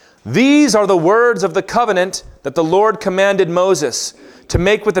These are the words of the covenant that the Lord commanded Moses to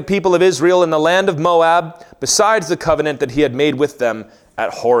make with the people of Israel in the land of Moab, besides the covenant that he had made with them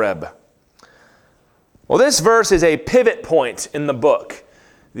at Horeb. Well, this verse is a pivot point in the book.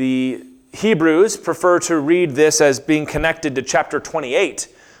 The Hebrews prefer to read this as being connected to chapter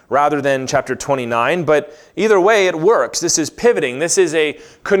 28 rather than chapter 29, but either way it works. This is pivoting. This is a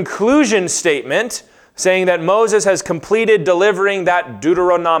conclusion statement saying that Moses has completed delivering that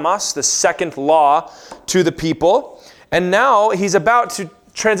Deuteronomos, the second law, to the people. And now he's about to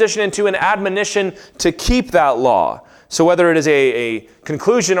transition into an admonition to keep that law. So whether it is a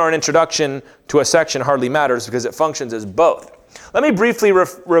conclusion or an introduction to a section hardly matters because it functions as both. Let me briefly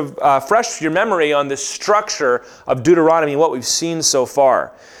refresh your memory on the structure of Deuteronomy, what we've seen so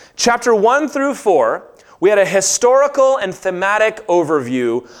far. Chapter 1 through 4, we had a historical and thematic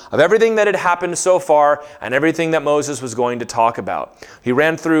overview of everything that had happened so far and everything that Moses was going to talk about. He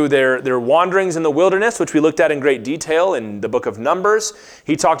ran through their wanderings in the wilderness, which we looked at in great detail in the book of Numbers.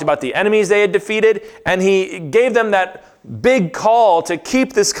 He talked about the enemies they had defeated, and he gave them that big call to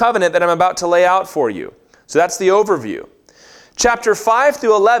keep this covenant that I'm about to lay out for you. So that's the overview. Chapter 5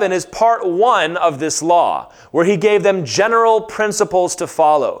 through 11 is part 1 of this law, where he gave them general principles to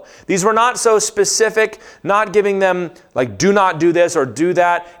follow. These were not so specific, not giving them like, do not do this or do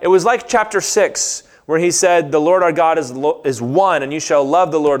that. It was like chapter 6, where he said, the Lord our God is one, and you shall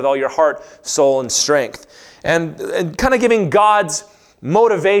love the Lord with all your heart, soul, and strength. And kind of giving God's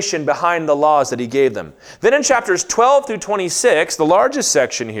motivation behind the laws that he gave them. Then in chapters 12 through 26, the largest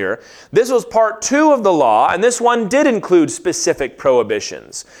section here, this was part 2 of the law, and this one did include specific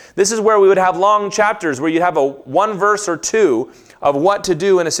prohibitions. This is where we would have long chapters where you'd have a one verse or two of what to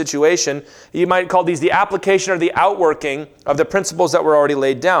do in a situation. You might call these the application or the outworking of the principles that were already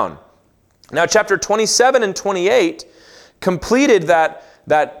laid down. Now chapter 27 and 28 completed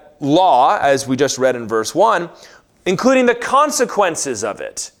that law, as we just read in verse 1, including the consequences of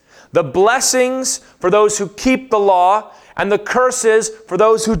it, the blessings for those who keep the law, and the curses for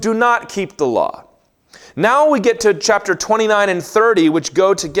those who do not keep the law. Now we get to chapter 29 and 30, which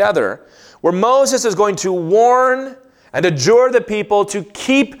go together, where Moses is going to warn and adjure the people to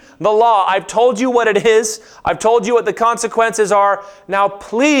keep the law. I've told you what it is. I've told you what the consequences are. Now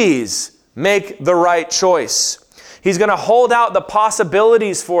please make the right choice. He's going to hold out the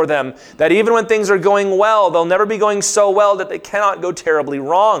possibilities for them that even when things are going well, they'll never be going so well that they cannot go terribly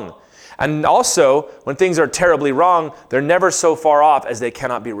wrong. And also, when things are terribly wrong, they're never so far off as they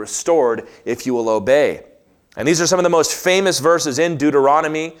cannot be restored if you will obey. And these are some of the most famous verses in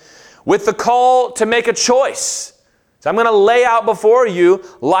Deuteronomy with the call to make a choice. So I'm going to lay out before you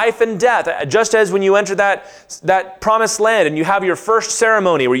life and death, just as when you enter that promised land and you have your first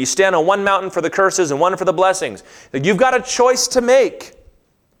ceremony where you stand on one mountain for the curses and one for the blessings. You've got a choice to make.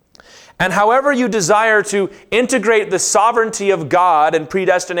 And however you desire to integrate the sovereignty of God and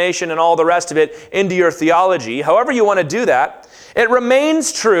predestination and all the rest of it into your theology, however you want to do that, it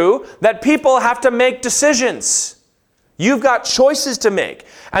remains true that people have to make decisions. You've got choices to make,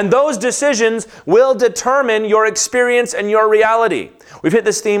 and those decisions will determine your experience and your reality. We've hit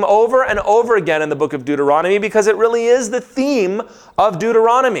this theme over and over again in the book of Deuteronomy because it really is the theme of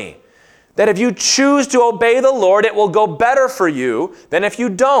Deuteronomy. That if you choose to obey the Lord, it will go better for you than if you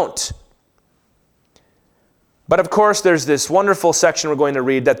don't. But of course, there's this wonderful section we're going to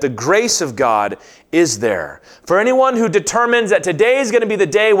read that the grace of God is there. For anyone who determines that today is going to be the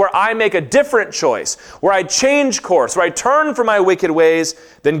day where I make a different choice, where I change course, where I turn from my wicked ways,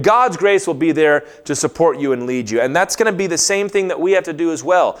 then God's grace will be there to support you and lead you. And that's going to be the same thing that we have to do as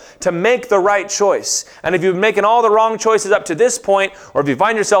well, to make the right choice. And if you've been making all the wrong choices up to this point, or if you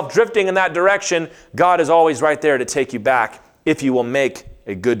find yourself drifting in that direction, God is always right there to take you back if you will make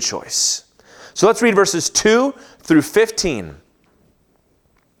a good choice. So let's read verses 2 through 15.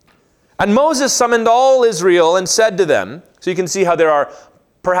 And Moses summoned all Israel and said to them, so you can see how there are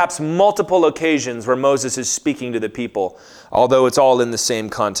perhaps multiple occasions where Moses is speaking to the people, although it's all in the same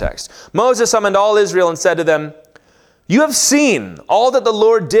context. Moses summoned all Israel and said to them, you have seen all that the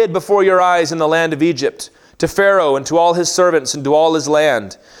Lord did before your eyes in the land of Egypt, to Pharaoh and to all his servants and to all his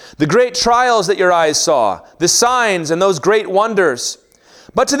land, the great trials that your eyes saw, the signs and those great wonders.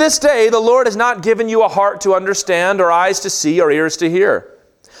 But to this day, the Lord has not given you a heart to understand, or eyes to see, or ears to hear.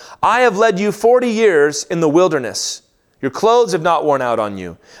 I have led you 40 years in the wilderness. Your clothes have not worn out on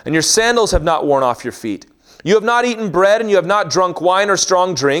you, and your sandals have not worn off your feet. You have not eaten bread, and you have not drunk wine or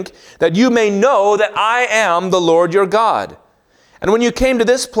strong drink, that you may know that I am the Lord your God. And when you came to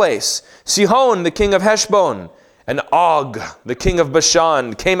this place, Sihon, the king of Heshbon, and Og, the king of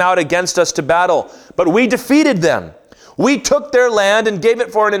Bashan, came out against us to battle, but we defeated them. We took their land and gave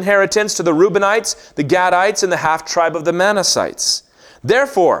it for an inheritance to the Reubenites, the Gadites, and the half-tribe of the Manassites.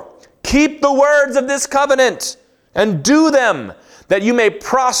 Therefore, keep the words of this covenant and do them, that you may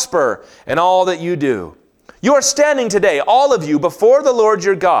prosper in all that you do. You are standing today, all of you, before the Lord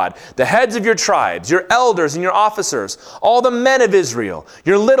your God, the heads of your tribes, your elders and your officers, all the men of Israel,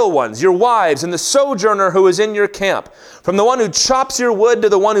 your little ones, your wives, and the sojourner who is in your camp, from the one who chops your wood to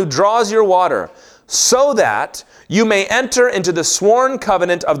the one who draws your water, so that you may enter into the sworn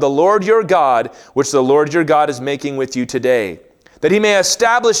covenant of the Lord your God, which the Lord your God is making with you today, that he may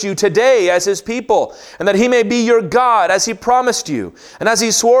establish you today as his people, and that he may be your God as he promised you, and as he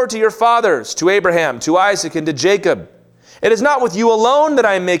swore to your fathers, to Abraham, to Isaac, and to Jacob. It is not with you alone that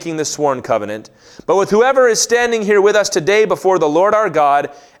I am making this sworn covenant, but with whoever is standing here with us today before the Lord our God,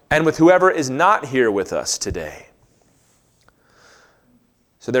 and with whoever is not here with us today.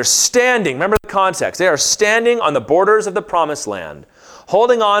 So they're standing, remember the context, they are standing on the borders of the promised land,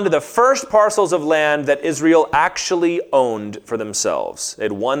 holding on to the first parcels of land that Israel actually owned for themselves.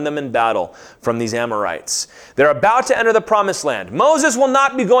 They'd won them in battle from these Amorites. They're about to enter the promised land. Moses will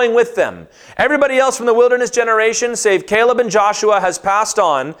not be going with them. Everybody else from the wilderness generation, save Caleb and Joshua, has passed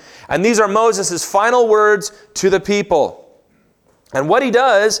on, and these are Moses' final words to the people. And what he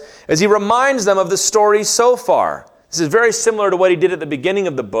does is he reminds them of the story so far. This is very similar to what he did at the beginning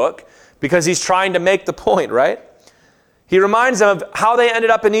of the book, because he's trying to make the point, right? He reminds them of how they ended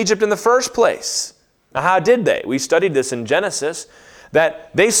up in Egypt in the first place. Now, how did they? We studied this in Genesis,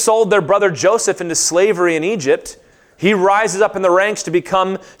 that they sold their brother Joseph into slavery in Egypt. He rises up in the ranks to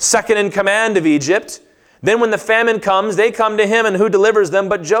become second in command of Egypt. Then when the famine comes, they come to him, and who delivers them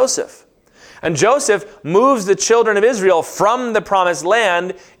but Joseph? And Joseph moves the children of Israel from the promised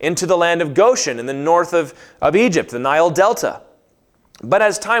land into the land of Goshen in the north of Egypt, the Nile Delta. But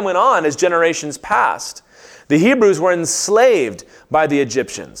as time went on, as generations passed, the Hebrews were enslaved by the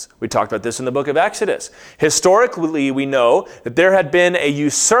Egyptians. We talked about this in the book of Exodus. Historically, we know that there had been a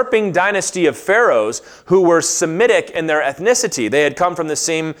usurping dynasty of pharaohs who were Semitic in their ethnicity. They had come from the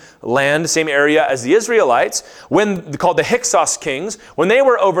same land, same area as the Israelites, called the Hyksos kings. When they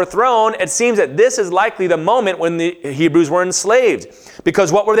were overthrown, it seems that this is likely the moment when the Hebrews were enslaved.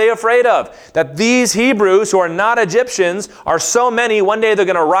 Because what were they afraid of? That these Hebrews, who are not Egyptians, are so many, one day they're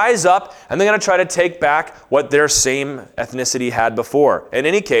going to rise up and they're going to try to take back what their same ethnicity had before. In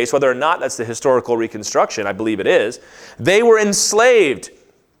any case, whether or not that's the historical reconstruction, I believe it is, they were enslaved.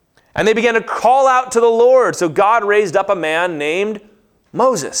 And they began to call out to the Lord. So God raised up a man named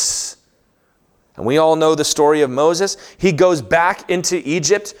Moses. And we all know the story of Moses. He goes back into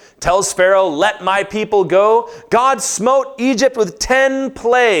Egypt, tells Pharaoh, "Let my people go." God smote Egypt with 10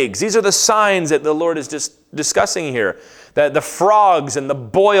 plagues. These are the signs that the Lord is just discussing here. The frogs and the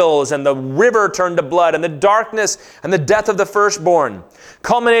boils and the river turned to blood and the darkness and the death of the firstborn.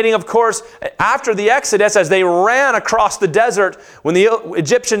 Culminating, of course, after the Exodus as they ran across the desert when the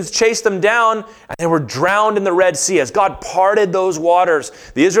Egyptians chased them down and they were drowned in the Red Sea. As God parted those waters,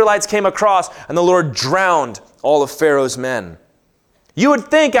 the Israelites came across and the Lord drowned all of Pharaoh's men. You would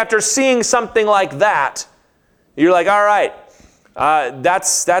think after seeing something like that, you're like, all right,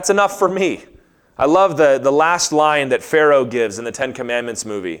 that's enough for me. I love the last line that Pharaoh gives in the Ten Commandments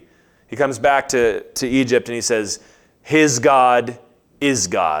movie. He comes back to Egypt and he says, "His God is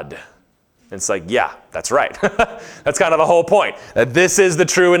God." And it's like, yeah, that's right. That's kind of the whole point. That this is the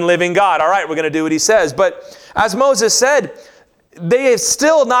true and living God. All right, we're going to do what he says. But as Moses said, they have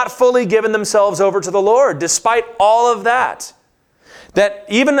still not fully given themselves over to the Lord, despite all of that. That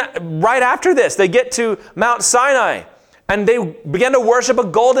even right after this, they get to Mount Sinai and they begin to worship a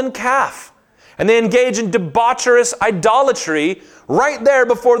golden calf. And they engage in debaucherous idolatry right there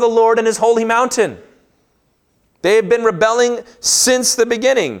before the Lord and his holy mountain. They have been rebelling since the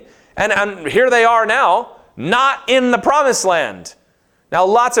beginning. And here they are now, not in the promised land. Now,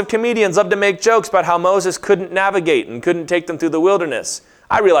 lots of comedians love to make jokes about how Moses couldn't navigate and couldn't take them through the wilderness.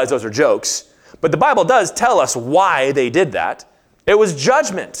 I realize those are jokes, but the Bible does tell us why they did that. It was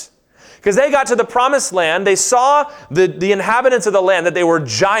judgment. Because they got to the promised land, they saw the inhabitants of the land, that they were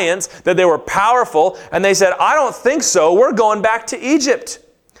giants, that they were powerful, and they said, "I don't think so, we're going back to Egypt."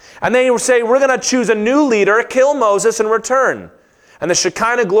 And they say, "We're going to choose a new leader, kill Moses, and return." And the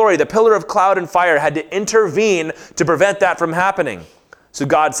Shekinah glory, the pillar of cloud and fire, had to intervene to prevent that from happening. So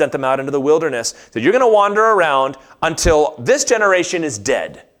God sent them out into the wilderness. So you're going to wander around until this generation is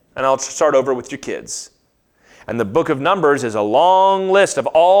dead. And I'll start over with your kids. And the book of Numbers is a long list of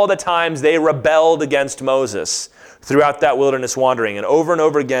all the times they rebelled against Moses throughout that wilderness wandering. And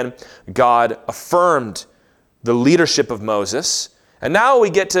over again, God affirmed the leadership of Moses. And now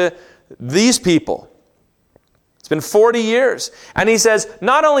we get to these people. been 40 years. And he says,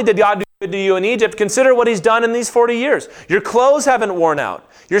 not only did God do good to you in Egypt, consider what he's done in these 40 years. Your clothes haven't worn out.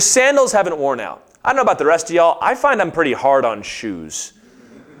 Your sandals haven't worn out. I don't know about the rest of y'all. I find I'm pretty hard on shoes.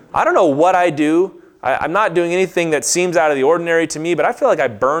 I don't know what I do. I'm not doing anything that seems out of the ordinary to me, but I feel like I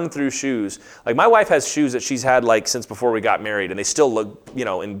burn through shoes. Like my wife has shoes that she's had like since before we got married, and they still look,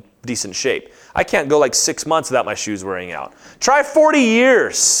 in decent shape. I can't go like 6 months without my shoes wearing out. Try 40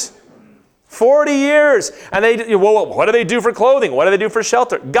 years. 40 years. And what do they do for clothing? What do they do for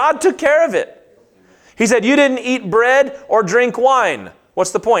shelter? God took care of it. He said, you didn't eat bread or drink wine.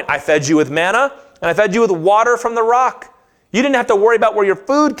 What's the point? I fed you with manna, and I fed you with water from the rock. You didn't have to worry about where your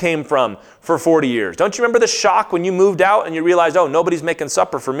food came from for 40 years. Don't you remember the shock when you moved out and you realized, oh, nobody's making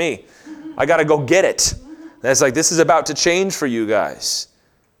supper for me. I got to go get it. And it's like, this is about to change for you guys.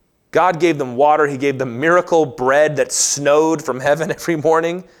 God gave them water. He gave them miracle bread that snowed from heaven every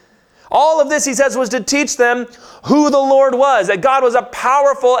morning. All of this, he says, was to teach them who the Lord was, that God was a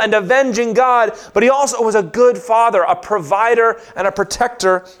powerful and avenging God, but he also was a good father, a provider, and a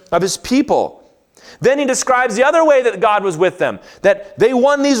protector of his people. Then he describes the other way that God was with them, that they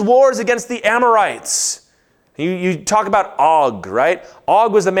won these wars against the Amorites. You talk about Og, right?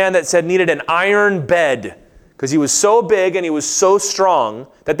 Og was the man that said needed an iron bed because he was so big and he was so strong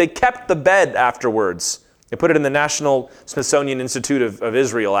that they kept the bed afterwards. They put it in the National Smithsonian Institute of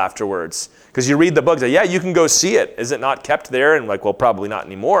Israel afterwards. Because you read the book, yeah, you can go see it. Is it not kept there? And like, well, probably not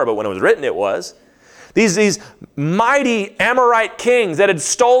anymore, but when it was written, it was. These mighty Amorite kings that had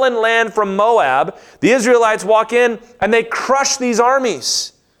stolen land from Moab, the Israelites walk in and they crush these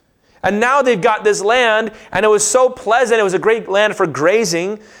armies. And now they've got this land, and it was so pleasant, it was a great land for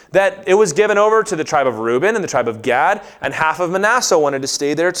grazing, that it was given over to the tribe of Reuben and the tribe of Gad, and half of Manasseh wanted to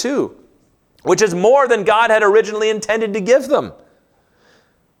stay there too, which is more than God had originally intended to give them.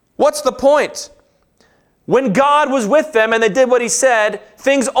 What's the point? When God was with them and they did what he said,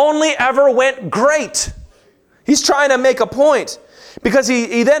 things only ever went great. He's trying to make a point because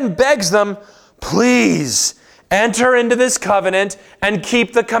he then begs them, please enter into this covenant and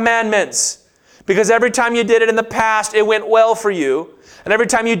keep the commandments. Because every time you did it in the past, it went well for you. And every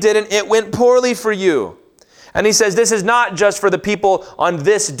time you didn't, it went poorly for you. And he says this is not just for the people on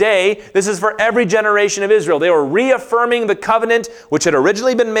this day. This is for every generation of Israel. They were reaffirming the covenant which had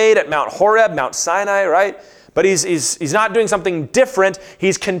originally been made at Mount Horeb, Mount Sinai, right? But he's not doing something different.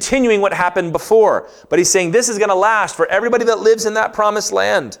 He's continuing what happened before. But he's saying this is going to last for everybody that lives in that promised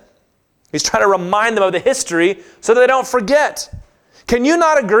land. He's trying to remind them of the history so that they don't forget. Can you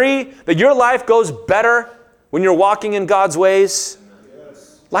not agree that your life goes better when you're walking in God's ways?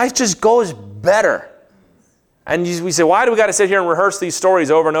 Yes. Life just goes better. And we say, why do we got to sit here and rehearse these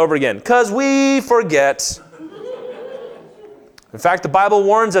stories over and over again? Because we forget. In fact, the Bible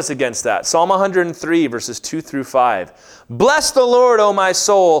warns us against that. Psalm 103, verses 2 through 5. Bless the Lord, O my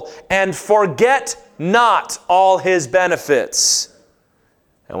soul, and forget not all his benefits.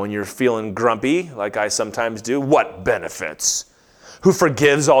 And when you're feeling grumpy, like I sometimes do, what benefits? Who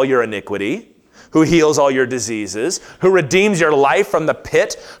forgives all your iniquity, who heals all your diseases, who redeems your life from the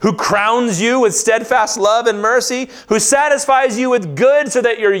pit, who crowns you with steadfast love and mercy, who satisfies you with good so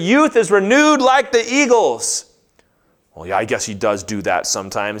that your youth is renewed like the eagles. Well, yeah, I guess he does do that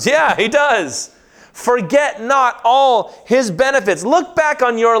sometimes. Yeah, he does. Forget not all his benefits. Look back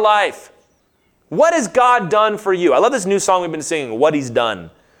on your life. What has God done for you? I love this new song we've been singing, What He's Done,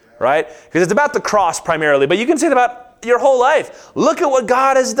 right? Because it's about the cross primarily, but you can say it about your whole life. Look at what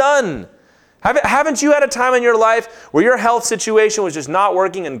God has done. Haven't you had a time in your life where your health situation was just not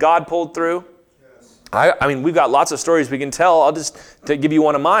working and God pulled through? Yes. I mean, we've got lots of stories we can tell. I'll just give you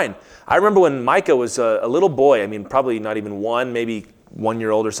one of mine. I remember when Micah was a little boy, I mean, probably not even one, maybe 1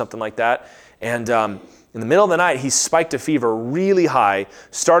 year old or something like that. And in the middle of the night, he spiked a fever really high,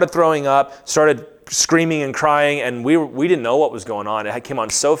 started throwing up, started screaming and crying, and we didn't know what was going on. It came on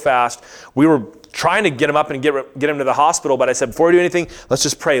so fast. We were trying to get him up and get him to the hospital, but I said, before we do anything, let's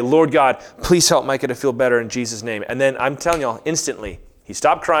just pray. Lord God, please help Micah to feel better in Jesus' name. And then I'm telling y'all, instantly, he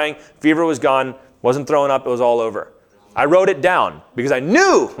stopped crying, fever was gone, wasn't throwing up, it was all over. I wrote it down because I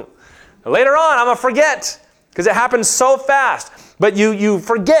knew later on I'm going to forget because it happened so fast. But you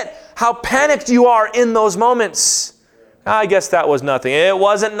forget how panicked you are in those moments. I guess that was nothing. It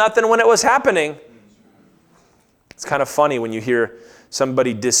wasn't nothing when it was happening. It's kind of funny when you hear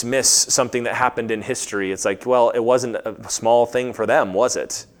somebody dismiss something that happened in history. It's like, well, it wasn't a small thing for them, was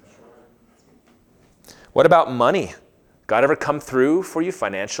it? What about money? God ever come through for you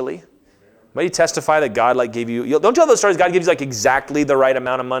financially? Might you testify that God gave you, don't you have those stories, God gives you exactly the right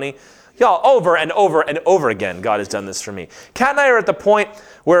amount of money? Y'all, over and over and over again, God has done this for me. Kat and I are at the point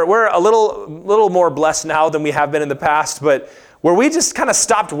where we're a little more blessed now than we have been in the past, but where we just kind of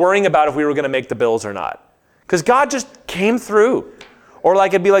stopped worrying about if we were going to make the bills or not. Because God just came through. Or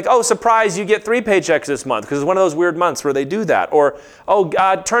like it'd be like, oh, surprise, you get 3 paychecks this month, because it's one of those weird months where they do that. Or, oh,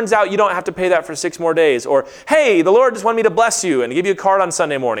 turns out you don't have to pay that for 6 more days. Or, hey, the Lord just wanted me to bless you and give you a card on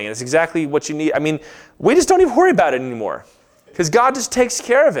Sunday morning, and it's exactly what you need. I mean, we just don't even worry about it anymore, because God just takes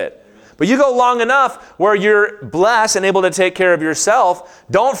care of it. But you go long enough where you're blessed and able to take care of yourself,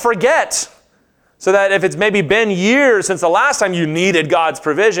 don't forget. So that if it's maybe been years since the last time you needed God's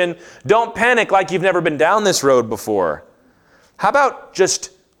provision, don't panic like you've never been down this road before. How about just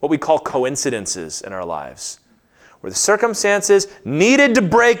what we call coincidences in our lives, where the circumstances needed to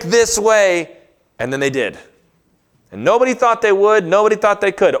break this way, and then they did. And nobody thought they would, nobody thought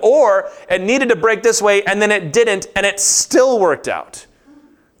they could. Or it needed to break this way, and then it didn't, and it still worked out.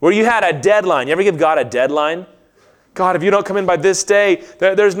 Where you had a deadline. You ever give God a deadline? God, if you don't come in by this day,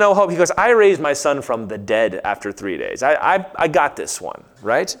 there's no hope. He goes, I raised my son from the dead after 3 days. I got this one,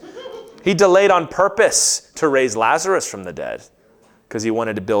 right? He delayed on purpose to raise Lazarus from the dead because he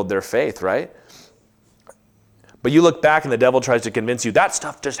wanted to build their faith, right? But you look back and the devil tries to convince you that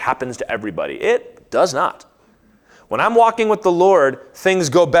stuff just happens to everybody. It does not. When I'm walking with the Lord, things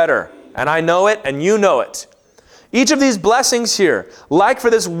go better. And I know it and you know it. Each of these blessings here, like for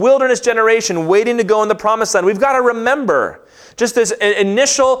this wilderness generation waiting to go in the promised land, we've got to remember just this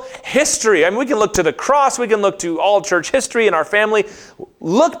initial history. I mean, we can look to the cross, we can look to all church history in our family.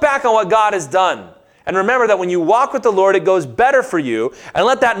 Look back on what God has done. And remember that when you walk with the Lord, it goes better for you. And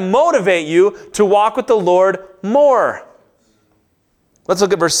let that motivate you to walk with the Lord more. Let's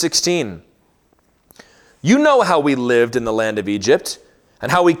look at verse 16. You know how we lived in the land of Egypt,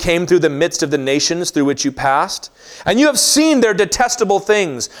 and how we came through the midst of the nations through which you passed. And you have seen their detestable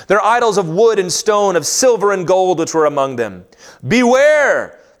things, their idols of wood and stone, of silver and gold which were among them.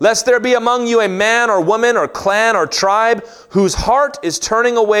 Beware, lest there be among you a man or woman or clan or tribe whose heart is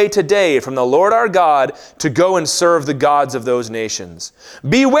turning away today from the Lord our God to go and serve the gods of those nations.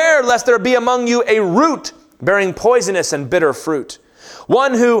 Beware, lest there be among you a root bearing poisonous and bitter fruit.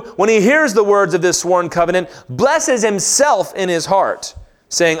 One who, when he hears the words of this sworn covenant, blesses himself in his heart,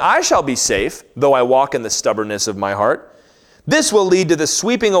 saying, I shall be safe, though I walk in the stubbornness of my heart. This will lead to the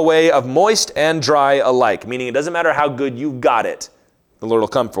sweeping away of moist and dry alike, meaning it doesn't matter how good you got it, the Lord will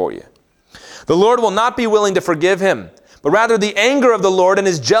come for you. The Lord will not be willing to forgive him, but rather the anger of the Lord and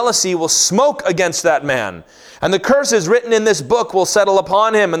his jealousy will smoke against that man. And the curses written in this book will settle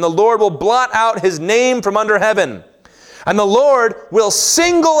upon him, and the Lord will blot out his name from under heaven. And the Lord will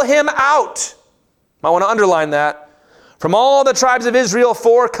single him out. I want to underline that. From all the tribes of Israel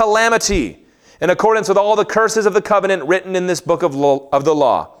for calamity, in accordance with all the curses of the covenant written in this book of the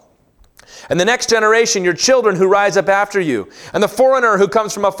law. And the next generation, your children who rise up after you, and the foreigner who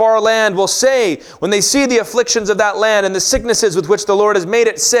comes from a far land will say, when they see the afflictions of that land and the sicknesses with which the Lord has made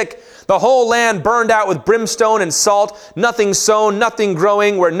it sick, the whole land burned out with brimstone and salt, nothing sown, nothing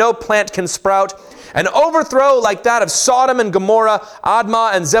growing, where no plant can sprout, an overthrow like that of Sodom and Gomorrah,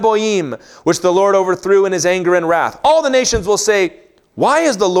 Admah and Zeboim, which the Lord overthrew in his anger and wrath. All the nations will say, why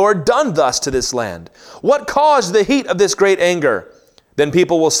has the Lord done thus to this land? What caused the heat of this great anger? Then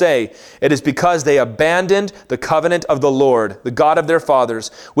people will say, it is because they abandoned the covenant of the Lord, the God of their fathers,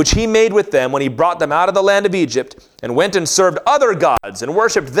 which he made with them when he brought them out of the land of Egypt, and went and served other gods and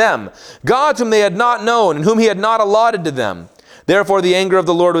worshipped them, gods whom they had not known and whom he had not allotted to them. Therefore the anger of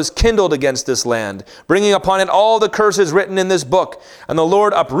the Lord was kindled against this land, bringing upon it all the curses written in this book. And the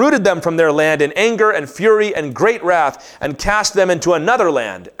Lord uprooted them from their land in anger and fury and great wrath, and cast them into another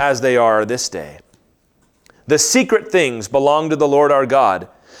land, as they are this day. The secret things belong to the Lord our God,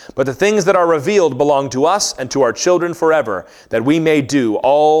 but the things that are revealed belong to us and to our children forever, that we may do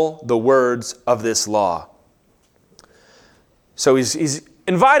all the words of this law. So he's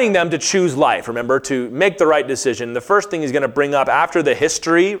inviting them to choose life, remember, to make the right decision. The first thing he's going to bring up after the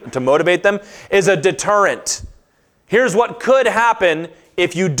history to motivate them is a deterrent. Here's what could happen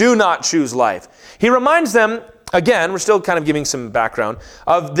if you do not choose life. He reminds them, again, we're still kind of giving some background,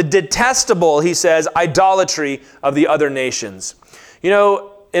 of the detestable, he says, idolatry of the other nations. You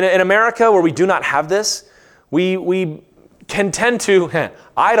know, in America, where we do not have this, we can tend to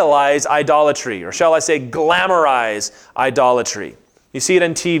idolize idolatry, or shall I say glamorize idolatry. You see it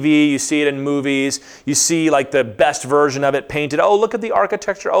on TV, you see it in movies, you see like the best version of it painted. Oh, look at the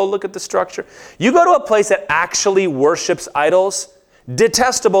architecture, oh, look at the structure. You go to a place that actually worships idols,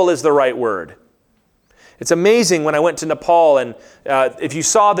 detestable is the right word. It's amazing when I went to Nepal, and if you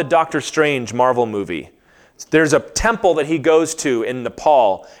saw the Doctor Strange Marvel movie, There's a temple that he goes to in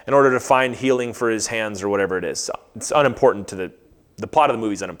Nepal in order to find healing for his hands or whatever it is. So it's unimportant to the plot of the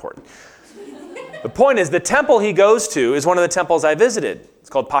movie is unimportant. The point is, the temple he goes to is one of the temples I visited. It's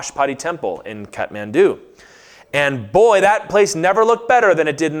called Pashupati Temple in Kathmandu. And boy, that place never looked better than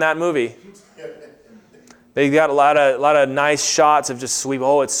it did in that movie. They got a lot of nice shots of just sweep.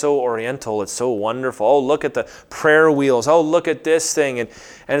 Oh, it's so oriental. It's so wonderful. Oh, look at the prayer wheels. Oh, look at this thing. And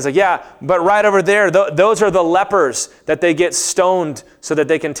it's like, yeah, but right over there, those are the lepers that they get stoned so that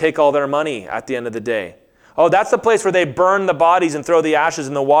they can take all their money at the end of the day. Oh, that's the place where they burn the bodies and throw the ashes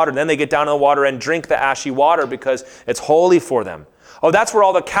in the water. And then they get down in the water and drink the ashy water because it's holy for them. Oh, that's where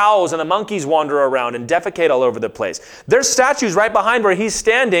all the cows and the monkeys wander around and defecate all over the place. There's statues right behind where he's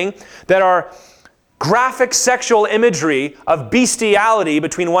standing that are graphic sexual imagery of bestiality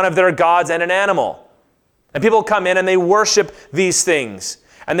between one of their gods and an animal. And people come in and they worship these things.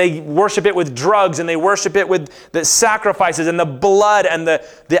 And they worship it with drugs, and they worship it with the sacrifices and the blood and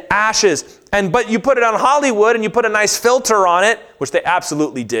the ashes. But you put it on Hollywood and you put a nice filter on it, which they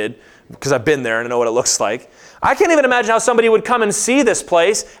absolutely did, because I've been there and I know what it looks like. I can't even imagine how somebody would come and see this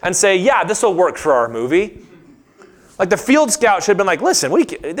place and say, yeah, this will work for our movie. Like the field scout should have been like, listen, we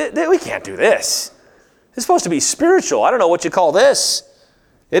can't do this. It's supposed to be spiritual. I don't know what you call this.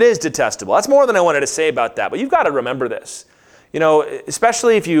 It is detestable. That's more than I wanted to say about that, but you've got to remember this. You know,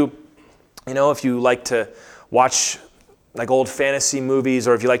 especially if you like to watch like old fantasy movies,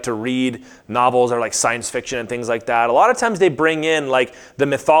 or if you like to read novels or like science fiction and things like that, a lot of times they bring in like the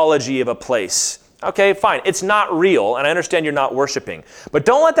mythology of a place. Okay, fine. It's not real, and I understand you're not worshiping. But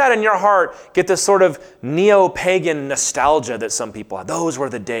don't let that in your heart get this sort of neo-pagan nostalgia that some people have. Those were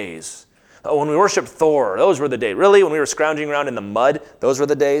the days. Oh, when we worshiped Thor, those were the days. Really? When we were scrounging around in the mud, those were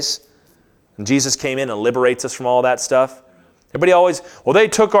the days? And Jesus came in and liberates us from all that stuff? Everybody always, well, they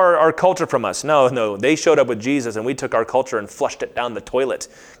took our culture from us. No, they showed up with Jesus and we took our culture and flushed it down the toilet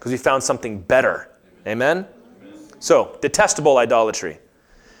because we found something better. Amen? So, detestable idolatry.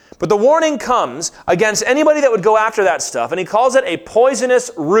 But the warning comes against anybody that would go after that stuff, and he calls it a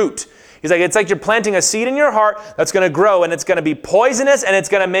poisonous root. He's like, it's like you're planting a seed in your heart that's going to grow, and it's going to be poisonous, and it's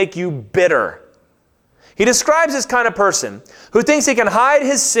going to make you bitter. He describes this kind of person who thinks he can hide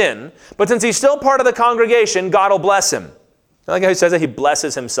his sin, but since he's still part of the congregation, God will bless him. I like how he says that he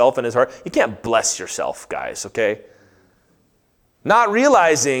blesses himself in his heart. You can't bless yourself, guys, okay? Not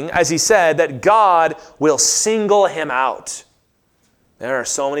realizing, as he said, that God will single him out. There are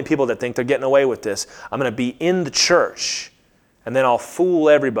so many people that think they're getting away with this. I'm going to be in the church, and then I'll fool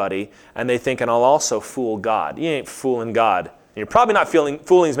everybody, and they think, and I'll also fool God. You ain't fooling God. And you're probably not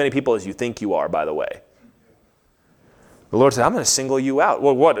fooling as many people as you think you are, by the way. The Lord said, I'm going to single you out.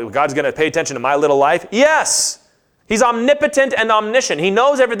 Well, what? God's going to pay attention to my little life? Yes! He's omnipotent and omniscient. He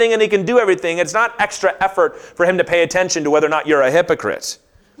knows everything and he can do everything. It's not extra effort for him to pay attention to whether or not you're a hypocrite.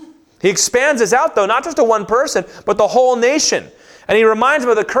 He expands this out, though, not just to one person, but the whole nation. And he reminds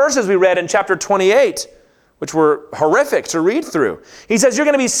them of the curses we read in chapter 28, which were horrific to read through. He says, you're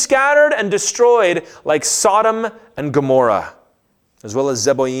going to be scattered and destroyed like Sodom and Gomorrah, as well as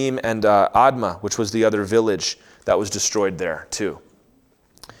Zeboim and Admah, which was the other village that was destroyed there too.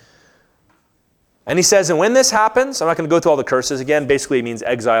 And he says, and when this happens, I'm not going to go through all the curses again. Basically, it means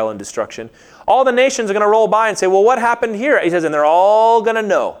exile and destruction. All the nations are going to roll by and say, well, what happened here? He says, and they're all going to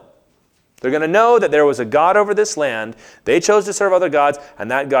know. They're going to know that there was a God over this land. They chose to serve other gods, and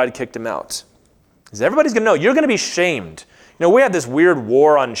that God kicked them out. He says, everybody's going to know. You're going to be shamed. You know, we have this weird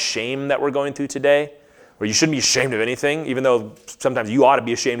war on shame that we're going through today, where you shouldn't be ashamed of anything, even though sometimes you ought to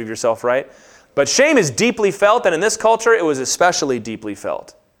be ashamed of yourself, right? But shame is deeply felt, and in this culture, it was especially deeply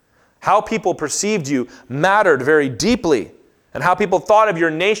felt. How people perceived you mattered very deeply, and how people thought of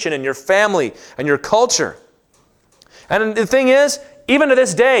your nation and your family and your culture. And the thing is, even to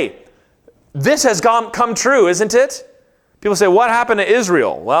this day, this has come true, isn't it? People say, what happened to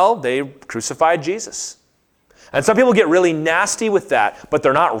Israel? Well, they crucified Jesus. And some people get really nasty with that, but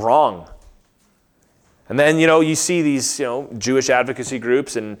they're not wrong. And then, you see these, Jewish advocacy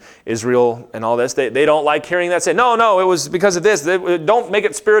groups in Israel and all this. They don't like hearing that say, no, it was because of this. Don't make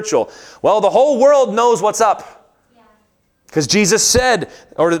it spiritual. Well, the whole world knows what's up. Because Jesus said,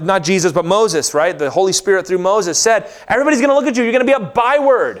 or not Jesus, but Moses, right? The Holy Spirit through Moses said, everybody's going to look at you. You're going to be a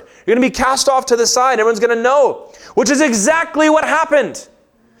byword. You're going to be cast off to the side. Everyone's going to know. Which is exactly what happened.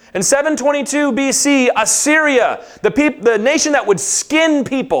 In 722 BC, Assyria, the nation that would skin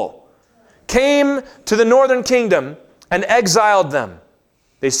people, came to the northern kingdom and exiled them.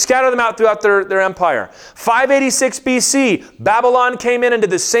 They scattered them out throughout their empire. 586 BC, Babylon came in and did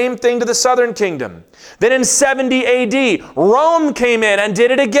the same thing to the southern kingdom. Then in 70 AD, Rome came in and did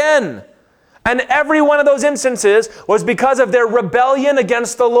it again. And every one of those instances was because of their rebellion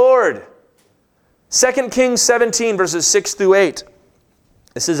against the Lord. 2 Kings 17, verses 6 through 8.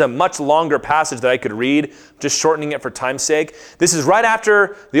 This is a much longer passage that I could read, just shortening it for time's sake. This is right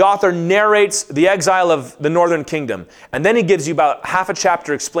after the author narrates the exile of the northern kingdom. And then he gives you about half a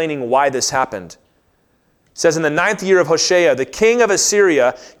chapter explaining why this happened. It says, in the 9th year of Hoshea, the king of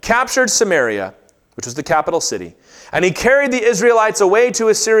Assyria captured Samaria, which was the capital city. And he carried the Israelites away to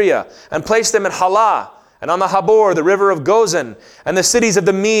Assyria and placed them at Halah and on the Habor, the river of Gozan, and the cities of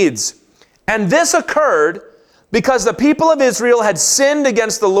the Medes. And this occurred because the people of Israel had sinned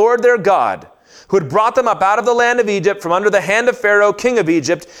against the Lord their God, who had brought them up out of the land of Egypt from under the hand of Pharaoh, king of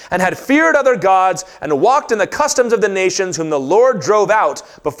Egypt, and had feared other gods and walked in the customs of the nations whom the Lord drove out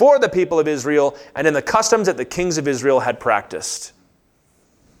before the people of Israel, and in the customs that the kings of Israel had practiced.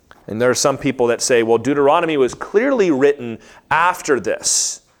 And there are some people that say, well, Deuteronomy was clearly written after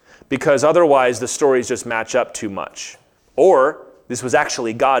this, because otherwise the stories just match up too much. Or this was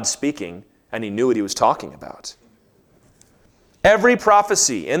actually God speaking, and he knew what he was talking about. Every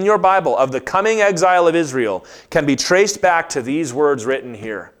prophecy in your Bible of the coming exile of Israel can be traced back to these words written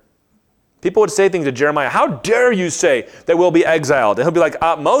here. People would say things to Jeremiah, how dare you say that we'll be exiled? And he'll be like,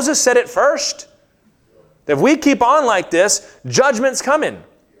 Moses said it first. If we keep on like this, judgment's coming.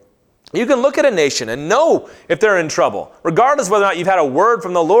 You can look at a nation and know if they're in trouble, regardless of whether or not you've had a word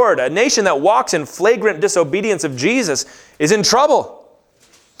from the Lord. A nation that walks in flagrant disobedience of Jesus is in trouble.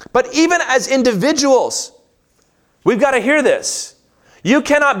 But even as individuals, we've got to hear this. You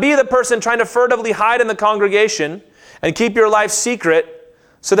cannot be the person trying to furtively hide in the congregation and keep your life secret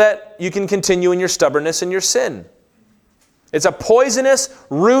so that you can continue in your stubbornness and your sin. It's a poisonous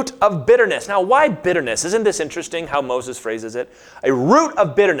root of bitterness. Now, why bitterness? Isn't this interesting how Moses phrases it? A root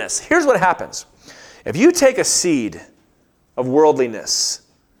of bitterness. Here's what happens. If you take a seed of worldliness,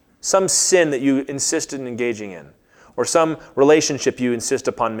 some sin that you insist in engaging in, or some relationship you insist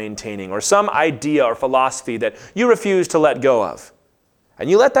upon maintaining, or some idea or philosophy that you refuse to let go of, and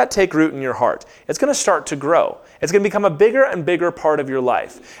you let that take root in your heart, it's going to start to grow. It's going to become a bigger and bigger part of your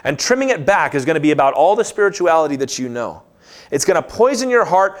life. And trimming it back is going to be about all the spirituality that you know. It's going to poison your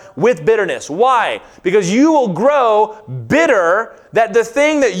heart with bitterness. Why? Because you will grow bitter that the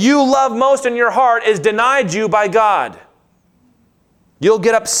thing that you love most in your heart is denied you by God. You'll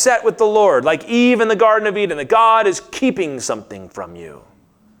get upset with the Lord, like Eve in the Garden of Eden, that God is keeping something from you.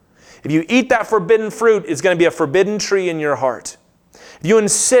 If you eat that forbidden fruit, it's going to be a forbidden tree in your heart. If you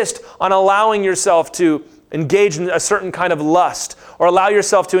insist on allowing yourself to engage in a certain kind of lust, or allow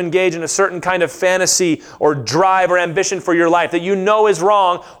yourself to engage in a certain kind of fantasy or drive or ambition for your life that you know is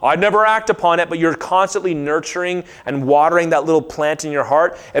wrong, I'd never act upon it, but you're constantly nurturing and watering that little plant in your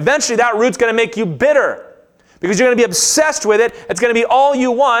heart, eventually that root's going to make you bitter. Because you're going to be obsessed with it. It's going to be all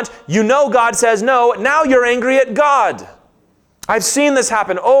you want. You know God says no. Now you're angry at God. I've seen this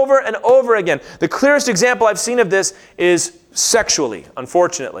happen over and over again. The clearest example I've seen of this is sexually,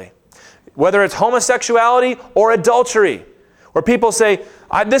 unfortunately. Whether it's homosexuality or adultery, where people say,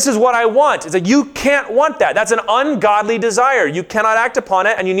 this is what I want. It's like, you can't want that. That's an ungodly desire. You cannot act upon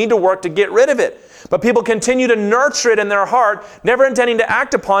it, and you need to work to get rid of it. But people continue to nurture it in their heart, never intending to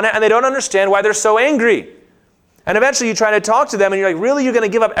act upon it, and they don't understand why they're so angry. And eventually you try to talk to them, and you're like, really, you're going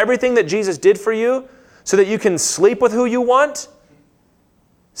to give up everything that Jesus did for you so that you can sleep with who you want?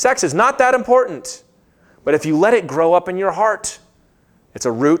 Sex is not that important. But if you let it grow up in your heart, it's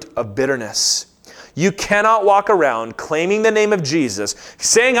a root of bitterness. You cannot walk around claiming the name of Jesus,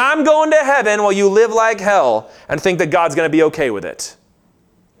 saying, I'm going to heaven, while you live like hell, and think that God's going to be okay with it.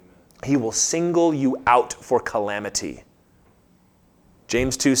 He will single you out for calamity.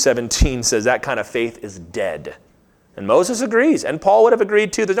 James 2:17 says that kind of faith is dead. And Moses agrees, and Paul would have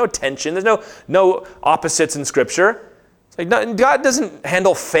agreed too. There's no tension. There's no opposites in Scripture. It's like, no, God doesn't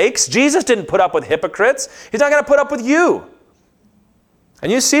handle fakes. Jesus didn't put up with hypocrites. He's not going to put up with you.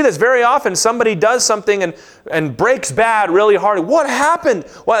 And you see this very often. Somebody does something and breaks bad really hard. What happened?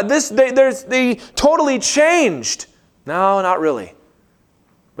 Well, they totally changed. No, not really.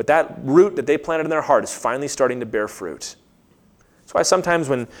 But that root that they planted in their heart is finally starting to bear fruit. That's why sometimes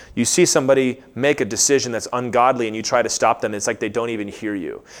when you see somebody make a decision that's ungodly and you try to stop them, it's like they don't even hear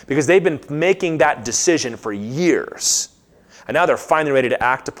you. Because they've been making that decision for years. And now they're finally ready to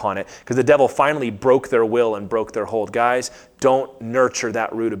act upon it because the devil finally broke their will and broke their hold. Guys, don't nurture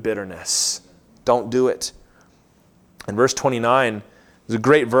that root of bitterness. Don't do it. And verse 29 is a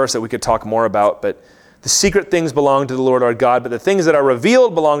great verse that we could talk more about, but the secret things belong to the Lord our God, but the things that are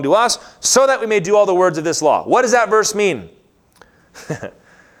revealed belong to us so that we may do all the words of this law. What does that verse mean?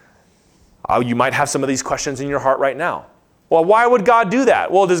 You might have some of these questions in your heart right now. Well, why would God do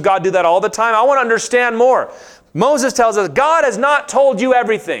that? Well, does God do that all the time? I want to understand more. Moses tells us God has not told you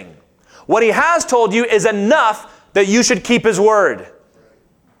everything. What he has told you is enough that you should keep his word.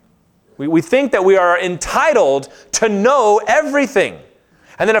 We think that we are entitled to know everything.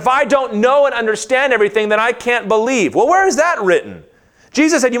 And then if I don't know and understand everything, then I can't believe. Well, where is that written?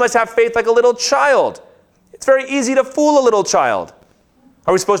 Jesus said you must have faith like a little child. It's very easy to fool a little child.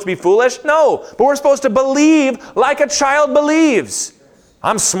 Are we supposed to be foolish? No, but we're supposed to believe like a child believes.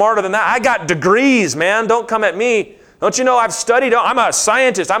 I'm smarter than that. I got degrees, man. Don't come at me. Don't you know I've studied? I'm a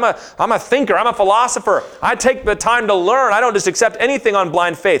scientist. I'm a thinker. I'm a philosopher. I take the time to learn. I don't just accept anything on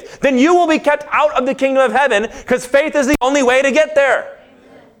blind faith. Then you will be kept out of the kingdom of heaven because faith is the only way to get there.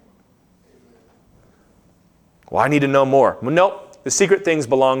 Well, I need to know more. Well, nope. The secret things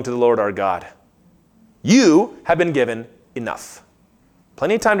belong to the Lord our God. You have been given enough.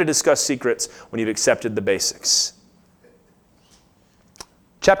 Plenty of time to discuss secrets when you've accepted the basics.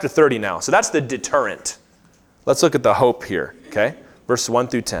 Chapter 30 now. So that's the deterrent. Let's look at the hope here, okay? Verses 1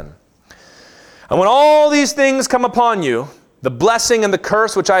 through 10. And when all these things come upon you, the blessing and the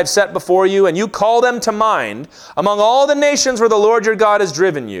curse which I have set before you, and you call them to mind among all the nations where the Lord your God has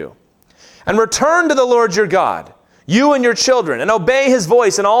driven you, and return to the Lord your God, you and your children, and obey his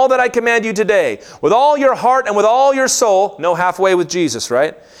voice in all that I command you today, with all your heart and with all your soul, no halfway with Jesus,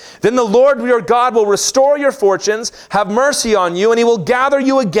 right? Then the Lord your God will restore your fortunes, have mercy on you, and he will gather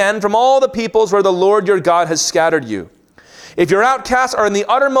you again from all the peoples where the Lord your God has scattered you. If your outcasts are in the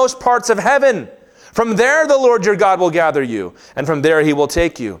uttermost parts of heaven, from there the Lord your God will gather you, and from there he will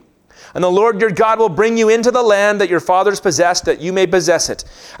take you. And the Lord your God will bring you into the land that your fathers possessed, that you may possess it.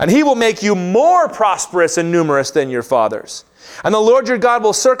 And he will make you more prosperous and numerous than your fathers. And the Lord your God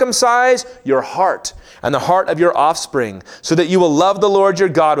will circumcise your heart and the heart of your offspring, so that you will love the Lord your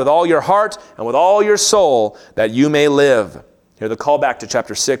God with all your heart and with all your soul, that you may live. Here, the callback to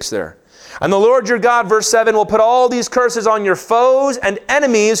chapter 6 there. And the Lord your God, verse 7, will put all these curses on your foes and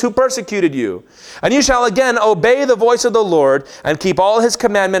enemies who persecuted you. And you shall again obey the voice of the Lord and keep all his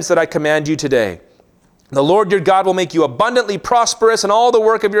commandments that I command you today. The Lord your God will make you abundantly prosperous in all the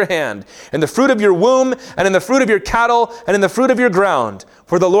work of your hand, in the fruit of your womb, and in the fruit of your cattle, and in the fruit of your ground.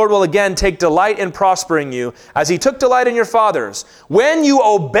 For the Lord will again take delight in prospering you, as he took delight in your fathers, when you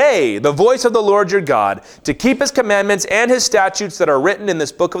obey the voice of the Lord your God, to keep his commandments and his statutes that are written in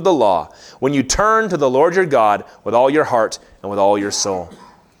this book of the law, when you turn to the Lord your God with all your heart and with all your soul.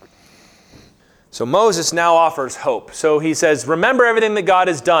 So Moses now offers hope. So he says, remember everything that God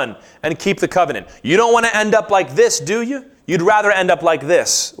has done and keep the covenant. You don't want to end up like this, do you? You'd rather end up like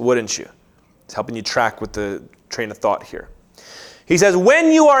this, wouldn't you? It's helping you track with the train of thought here. He says,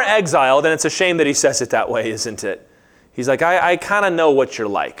 when you are exiled, and it's a shame that he says it that way, isn't it? He's like, I kind of know what you're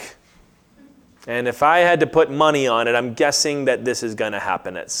like. And if I had to put money on it, I'm guessing that this is going to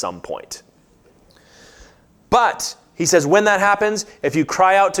happen at some point. But, he says, when that happens, if you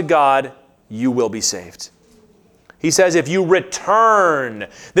cry out to God, you will be saved. He says if you return,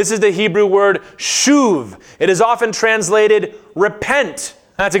 this is the Hebrew word shuv. It is often translated repent.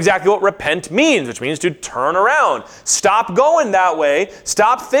 That's exactly what repent means, which means to turn around. Stop going that way,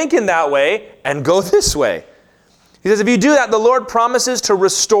 stop thinking that way, and go this way. He says if you do that, the Lord promises to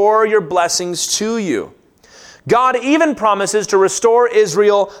restore your blessings to you. God even promises to restore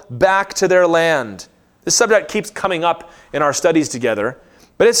Israel back to their land. This subject keeps coming up in our studies together.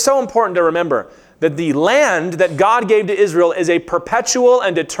 But it's so important to remember that the land that God gave to Israel is a perpetual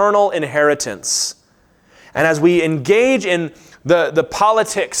and eternal inheritance. And as we engage in the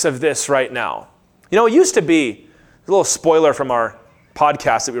politics of this right now, you know, it used to be, a little spoiler from our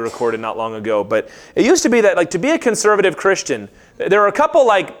podcast that we recorded not long ago, but it used to be that, like, to be a conservative Christian, there are a couple,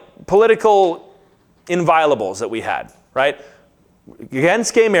 like, political inviolables that we had, right?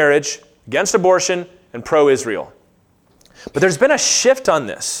 Against gay marriage, against abortion, and pro-Israel. But there's been a shift on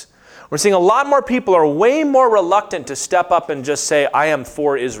this. We're seeing a lot more people are way more reluctant to step up and just say, I am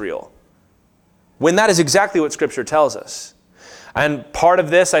for Israel, when that is exactly what Scripture tells us. And part of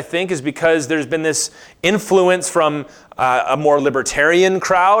this, I think, is because there's been this influence from a more libertarian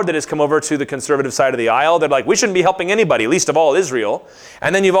crowd that has come over to the conservative side of the aisle. They're like, we shouldn't be helping anybody, least of all Israel.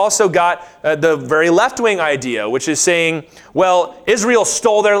 And then you've also got the very left-wing idea, which is saying, well, Israel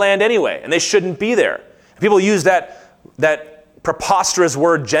stole their land anyway, and they shouldn't be there. People use that preposterous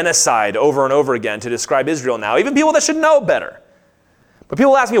word genocide over and over again to describe Israel now, even people that should know better. But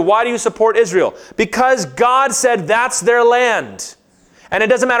people ask me, why do you support Israel? Because God said that's their land. And it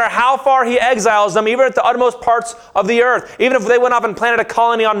doesn't matter how far he exiles them, even at the uttermost parts of the earth. Even if they went off and planted a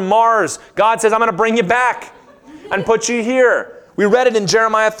colony on Mars, God says, I'm going to bring you back and put you here. We read it in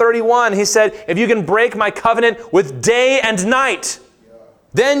Jeremiah 31. He said, if you can break my covenant with day and night,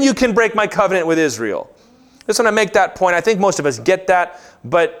 then you can break my covenant with Israel. Just want to make that point. I think most of us get that,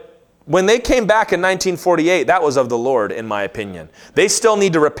 but when they came back in 1948, that was of the Lord, in my opinion. They still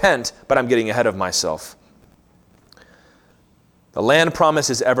need to repent, but I'm getting ahead of myself. The land promise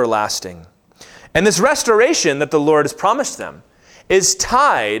is everlasting. And this restoration that the Lord has promised them is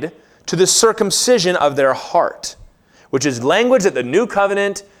tied to the circumcision of their heart, which is language that the New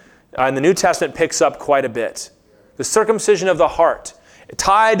Covenant and the New Testament picks up quite a bit. The circumcision of the heart,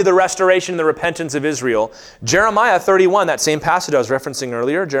 tied to the restoration and the repentance of Israel. Jeremiah 31, that same passage I was referencing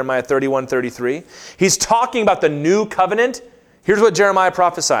earlier, Jeremiah 31:33, he's talking about the new covenant. Here's what Jeremiah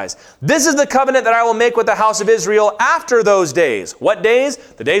prophesies. This is the covenant that I will make with the house of Israel after those days. What days?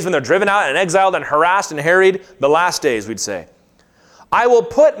 The days when they're driven out and exiled and harassed and harried. The last days, we'd say. I will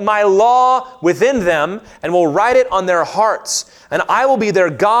put my law within them and will write it on their hearts. And I will be their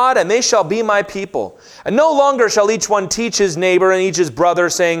God, and they shall be my people. And no longer shall each one teach his neighbor and each his brother,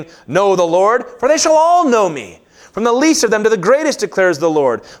 saying, know the Lord, for they shall all know me. From the least of them to the greatest declares the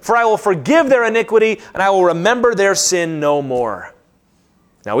Lord. For I will forgive their iniquity, and I will remember their sin no more.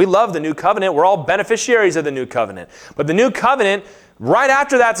 Now we love the new covenant. We're all beneficiaries of the new covenant. But the new covenant, right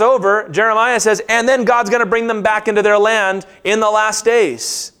after that's over, Jeremiah says, and then God's going to bring them back into their land in the last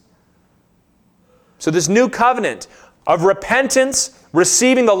days. So this new covenant of repentance,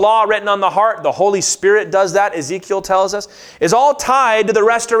 receiving the law written on the heart, the Holy Spirit does that, Ezekiel tells us, is all tied to the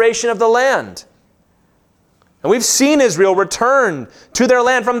restoration of the land. And we've seen Israel return to their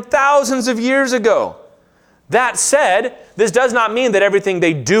land from thousands of years ago. That said, this does not mean that everything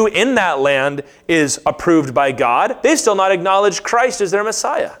they do in that land is approved by God. They still not acknowledge Christ as their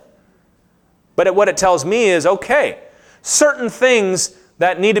Messiah. But what it tells me is, okay, certain things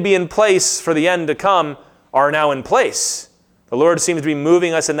that need to be in place for the end to come are now in place. The Lord seems to be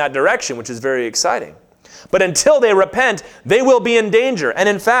moving us in that direction, which is very exciting. But until they repent, they will be in danger. And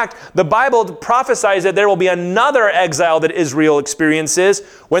in fact, the Bible prophesies that there will be another exile that Israel experiences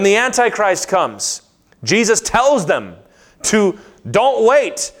when the Antichrist comes. Jesus tells them to don't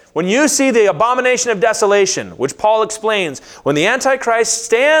wait. When you see the abomination of desolation, which Paul explains, when the Antichrist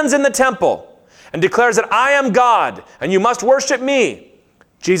stands in the temple and declares that I am God and you must worship me,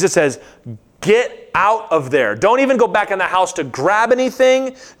 Jesus says, get out of there. Don't even go back in the house to grab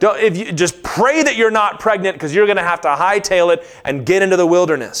anything. Just pray that you're not pregnant, because you're going to have to hightail it and get into the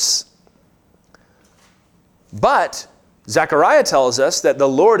wilderness. But Zechariah tells us that the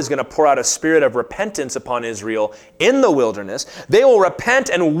Lord is going to pour out a spirit of repentance upon Israel in the wilderness. They will repent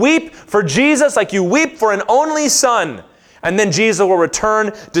and weep for Jesus like you weep for an only son. And then Jesus will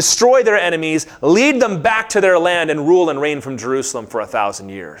return, destroy their enemies, lead them back to their land, and rule and reign from Jerusalem for 1,000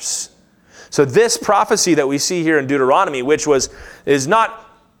 years. So this prophecy that we see here in Deuteronomy, which is not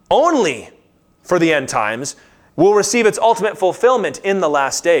only for the end times, will receive its ultimate fulfillment in the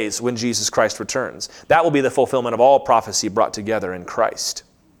last days when Jesus Christ returns. That will be the fulfillment of all prophecy brought together in Christ.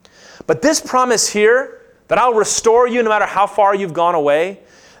 But this promise here, that I'll restore you no matter how far you've gone away,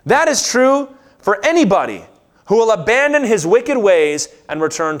 that is true for anybody who will abandon his wicked ways and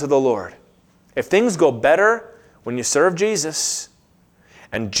return to the Lord. If things go better when you serve Jesus,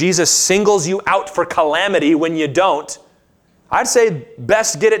 and Jesus singles you out for calamity when you don't, I'd say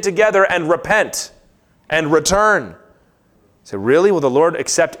best get it together and repent and return. So really, will the Lord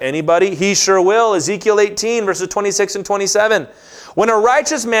accept anybody? He sure will. Ezekiel 18, verses 26 and 27. When a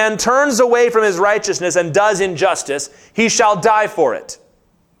righteous man turns away from his righteousness and does injustice, he shall die for it.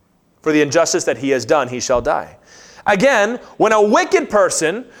 For the injustice that he has done, he shall die. Again, when a wicked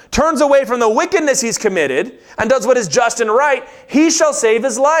person turns away from the wickedness he's committed and does what is just and right, he shall save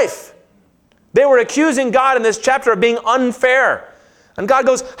his life. They were accusing God in this chapter of being unfair. And God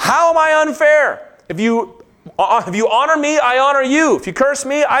goes, how am I unfair? If you honor me, I honor you. If you curse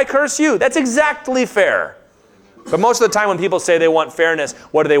me, I curse you. That's exactly fair. But most of the time when people say they want fairness,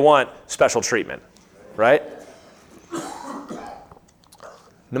 what do they want? Special treatment, right?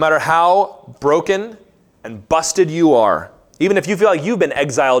 No matter how broken and busted you are, even if you feel like you've been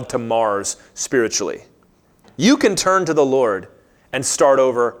exiled to Mars spiritually, you can turn to the Lord and start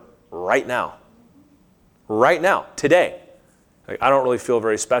over right now. Right now, today. I don't really feel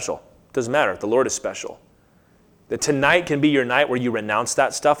very special. Doesn't matter. The Lord is special. That tonight can be your night where you renounce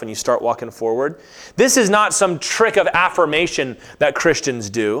that stuff and you start walking forward. This is not some trick of affirmation that Christians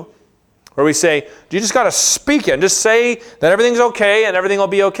do, where we say, you just got to speak it and just say that everything's okay and everything will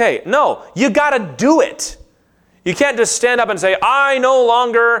be okay. No, you got to do it. You can't just stand up and say, I no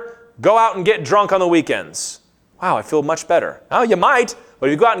longer go out and get drunk on the weekends. Wow, I feel much better. Oh, you might, but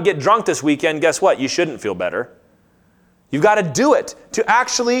if you go out and get drunk this weekend, guess what? You shouldn't feel better. You've got to do it to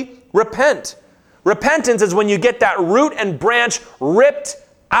actually repent. Repentance is when you get that root and branch ripped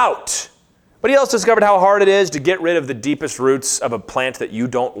out. Anybody else discovered how hard it is to get rid of the deepest roots of a plant that you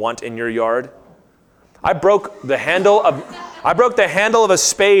don't want in your yard? I broke the handle of a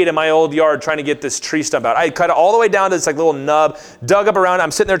spade in my old yard trying to get this tree stump out. I cut it all the way down to this like little nub, dug up around it.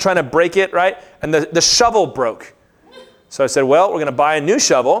 I'm sitting there trying to break it, right? And the shovel broke. So I said, well, we're going to buy a new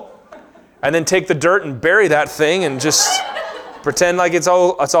shovel and then take the dirt and bury that thing and just pretend like it's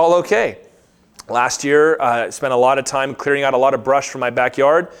all okay. Last year, I spent a lot of time clearing out a lot of brush from my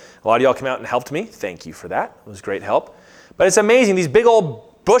backyard. A lot of y'all came out and helped me. Thank you for that. It was great help. But it's amazing, these big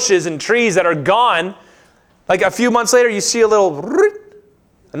old bushes and trees that are gone, like a few months later, you see another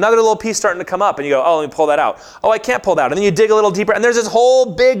little piece starting to come up, and you go, oh, let me pull that out. Oh, I can't pull that out. And then you dig a little deeper, and there's this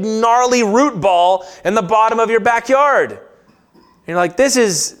whole big gnarly root ball in the bottom of your backyard. And you're like, this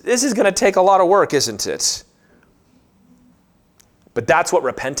is going to take a lot of work, isn't it? But that's what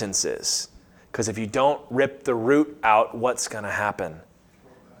repentance is. Because if you don't rip the root out, what's going to happen?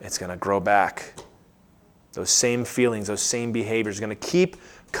 It's going to grow back. Those same feelings, those same behaviors are going to keep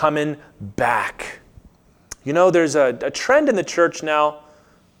coming back. You know, there's a trend in the church now,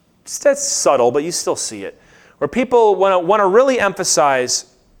 that's subtle, but you still see it, where people want to really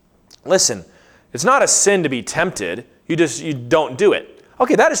emphasize, listen, it's not a sin to be tempted, you don't do it.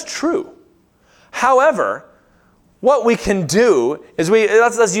 Okay, that is true. However, what we can do is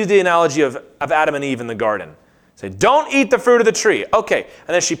let's use the analogy of Adam and Eve in the garden. Say, don't eat the fruit of the tree. Okay,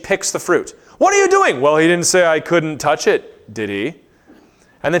 and then she picks the fruit. What are you doing? Well, he didn't say I couldn't touch it, did he?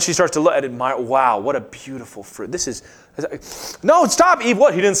 And then she starts to look and admire, wow, what a beautiful fruit. No, stop, Eve.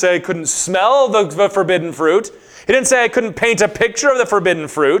 What? He didn't say I couldn't smell the forbidden fruit. He didn't say I couldn't paint a picture of the forbidden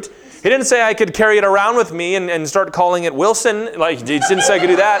fruit. He didn't say I could carry it around with me and start calling it Wilson. Like, he didn't say I could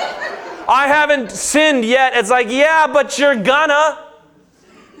do that. I haven't sinned yet. It's like, yeah, but you're gonna.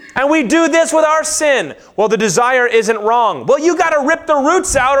 And we do this with our sin. Well, the desire isn't wrong. Well, you got to rip the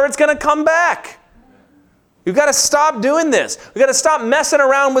roots out or it's going to come back. You've got to stop doing this. We've got to stop messing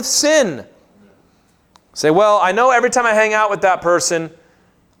around with sin. Say, well, I know every time I hang out with that person,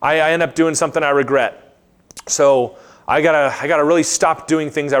 I end up doing something I regret. So I gotta really stop doing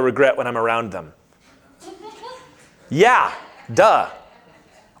things I regret when I'm around them. Yeah, duh.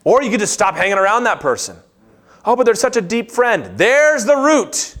 Or you could just stop hanging around that person. Oh, but they're such a deep friend. There's the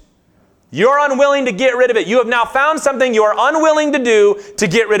root. You're unwilling to get rid of it. You have now found something you are unwilling to do to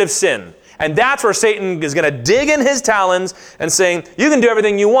get rid of sin. And that's where Satan is going to dig in his talons and saying, you can do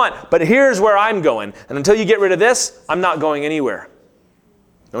everything you want, but here's where I'm going. And until you get rid of this, I'm not going anywhere.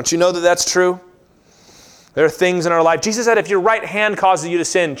 Don't you know that that's true? There are things in our life. Jesus said, if your right hand causes you to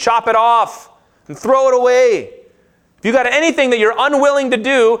sin, chop it off and throw it away. If you got anything that you're unwilling to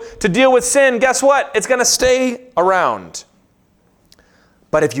do to deal with sin, guess what? It's going to stay around.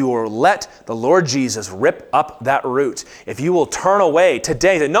 But if you will let the Lord Jesus rip up that root, if you will turn away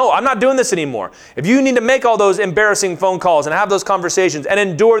today, say, no, I'm not doing this anymore. If you need to make all those embarrassing phone calls and have those conversations and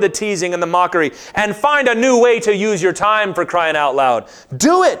endure the teasing and the mockery and find a new way to use your time, for crying out loud,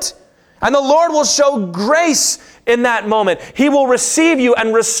 do it. And the Lord will show grace in that moment. He will receive you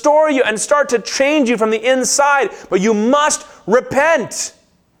and restore you and start to change you from the inside. But you must repent.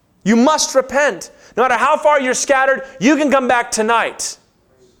 You must repent. No matter how far you're scattered, you can come back tonight.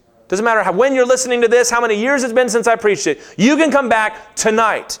 Doesn't matter when you're listening to this, how many years it's been since I preached it. You can come back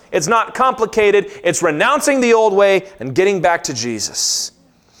tonight. It's not complicated. It's renouncing the old way and getting back to Jesus.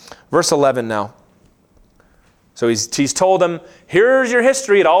 Verse 11 now. So he's told them, here's your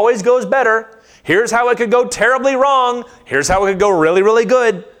history. It always goes better. Here's how it could go terribly wrong. Here's how it could go really, really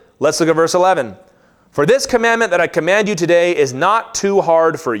good. Let's look at verse 11. For this commandment that I command you today is not too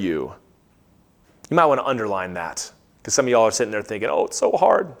hard for you. You might want to underline that, because some of y'all are sitting there thinking, oh, it's so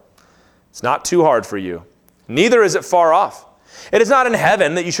hard. It's not too hard for you. Neither is it far off. It is not in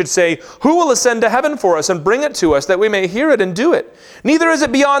heaven that you should say, who will ascend to heaven for us and bring it to us that we may hear it and do it? Neither is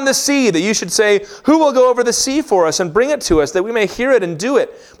it beyond the sea that you should say, who will go over the sea for us and bring it to us that we may hear it and do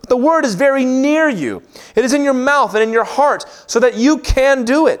it? But the word is very near you. It is in your mouth and in your heart so that you can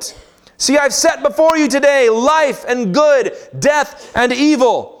do it. See, I've set before you today life and good, death and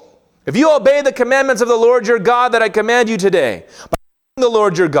evil. If you obey the commandments of the Lord your God that I command you today, the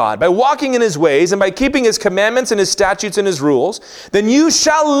Lord your God, by walking in his ways and by keeping his commandments and his statutes and his rules, then you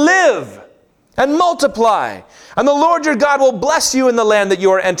shall live and multiply. And the Lord your God will bless you in the land that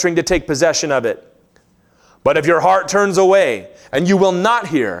you are entering to take possession of it. But if your heart turns away and you will not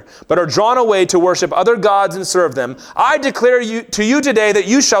hear, but are drawn away to worship other gods and serve them, I declare to you today that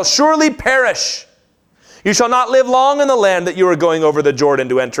you shall surely perish. You shall not live long in the land that you are going over the Jordan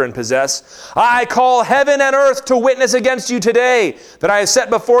to enter and possess. I call heaven and earth to witness against you today, that I have set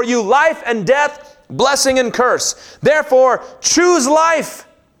before you life and death, blessing and curse. Therefore, choose life,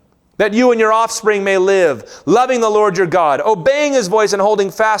 that you and your offspring may live, loving the Lord your God, obeying his voice and holding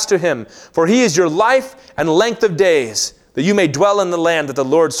fast to him. For he is your life and length of days, that you may dwell in the land that the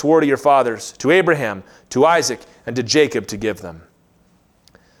Lord swore to your fathers, to Abraham, to Isaac, and to Jacob to give them.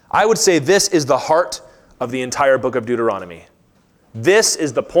 I would say this is the heart of the entire book of Deuteronomy. This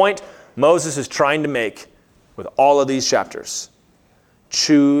is the point Moses is trying to make with all of these chapters.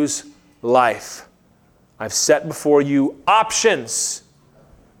 Choose life. I've set before you options.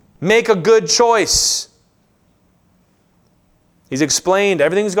 Make a good choice. He's explained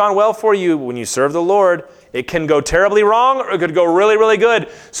everything's gone well for you when you serve the Lord. It can go terribly wrong or it could go really, really good.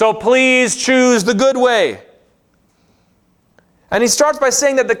 So please choose the good way. And he starts by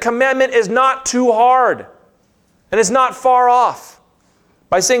saying that the commandment is not too hard and it's not far off.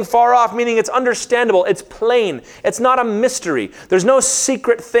 By saying far off, meaning it's understandable, it's plain, it's not a mystery. There's no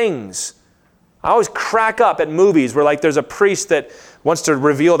secret things. I always crack up at movies where there's a priest that wants to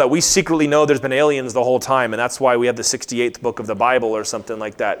reveal that we secretly know there's been aliens the whole time and that's why we have the 68th book of the Bible or something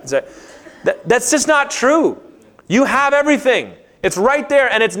like that. That's just not true. You have everything. It's right there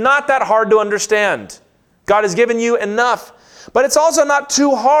and it's not that hard to understand. God has given you enough. But it's also not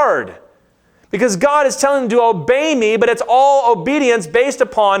too hard because God is telling you to obey me, but it's all obedience based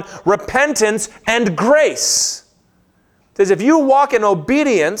upon repentance and grace. It says if you walk in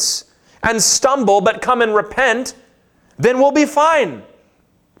obedience and stumble but come and repent, then we'll be fine.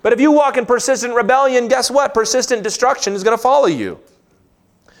 But if you walk in persistent rebellion, guess what? Persistent destruction is going to follow you.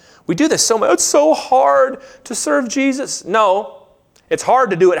 We do this so much. It's so hard to serve Jesus. No, it's hard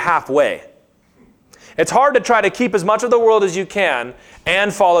to do it halfway. It's hard to try to keep as much of the world as you can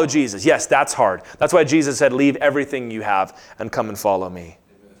and follow Jesus. Yes, that's hard. That's why Jesus said, leave everything you have and come and follow me.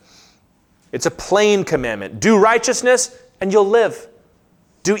 It's a plain commandment. Do righteousness and you'll live.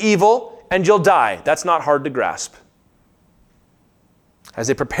 Do evil and you'll die. That's not hard to grasp. As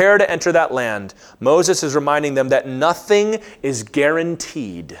they prepare to enter that land, Moses is reminding them that nothing is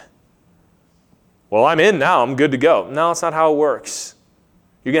guaranteed. Well, I'm in now. I'm good to go. No, that's not how it works.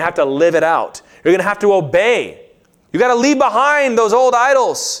 You're going to have to live it out. You're going to have to obey. You've got to leave behind those old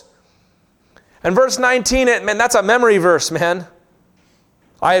idols. And verse 19, man, that's a memory verse, man.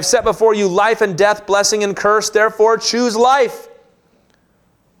 I have set before you life and death, blessing and curse. Therefore, choose life.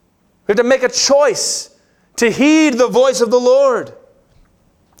 We have to make a choice to heed the voice of the Lord.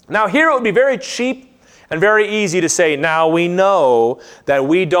 Now, here it would be very cheap and very easy to say, now we know that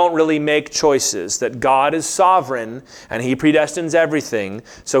we don't really make choices, that God is sovereign and he predestines everything.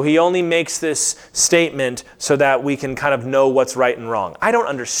 So he only makes this statement so that we can kind of know what's right and wrong. I don't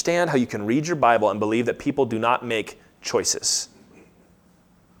understand how you can read your Bible and believe that people do not make choices.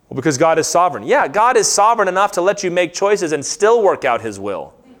 Well, because God is sovereign. Yeah, God is sovereign enough to let you make choices and still work out his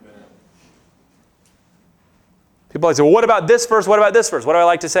will. People like say, well, what about this verse? What about this verse? What do I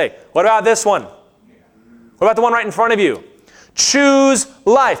like to say? What about this one? What about the one right in front of you? Choose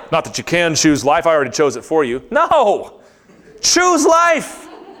life. Not that you can choose life. I already chose it for you. No. Choose life.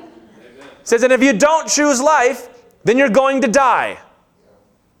 It says that if you don't choose life, then you're going to die.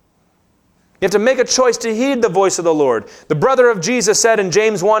 You have to make a choice to heed the voice of the Lord. The brother of Jesus said in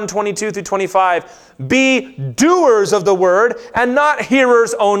James 1:22-25, be doers of the word and not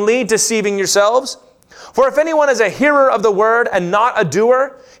hearers only, deceiving yourselves. For if anyone is a hearer of the word and not a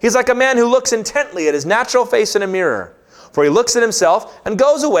doer, he's like a man who looks intently at his natural face in a mirror. For he looks at himself and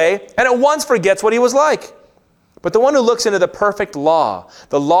goes away and at once forgets what he was like. But the one who looks into the perfect law,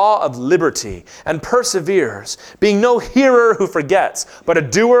 the law of liberty, and perseveres, being no hearer who forgets, but a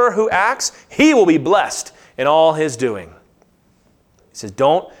doer who acts, he will be blessed in all his doing. He says,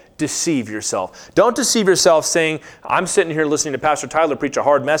 don't deceive yourself. Don't deceive yourself saying, I'm sitting here listening to Pastor Tyler preach a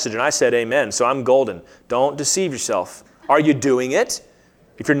hard message and I said amen, so I'm golden. Don't deceive yourself. Are you doing it?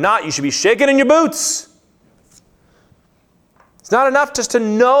 If you're not, you should be shaking in your boots. It's not enough just to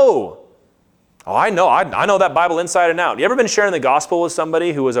know. Oh, I know that Bible inside and out. You ever been sharing the gospel with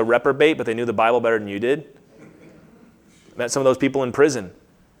somebody who was a reprobate, but they knew the Bible better than you did? Met some of those people in prison.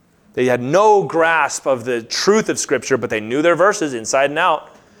 They had no grasp of the truth of Scripture, but they knew their verses inside and out.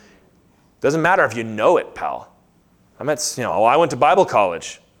 Doesn't matter if you know it, pal. I went to Bible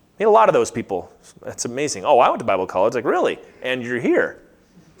college. I meet a lot of those people. That's amazing. Oh, I went to Bible college. Like, really? And you're here.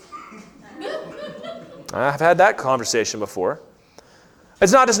 I've had that conversation before.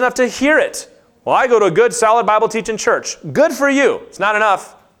 It's not just enough to hear it. Well, I go to a good, solid Bible teaching church. Good for you. It's not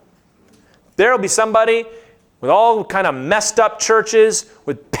enough. There will be somebody with all kind of messed up churches,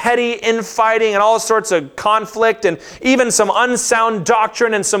 with petty infighting and all sorts of conflict and even some unsound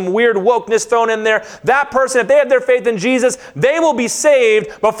doctrine and some weird wokeness thrown in there, that person, if they have their faith in Jesus, they will be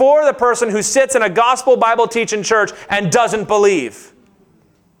saved before the person who sits in a gospel Bible teaching church and doesn't believe.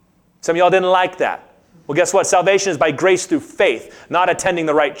 Some of y'all didn't like that. Well, guess what? Salvation is by grace through faith, not attending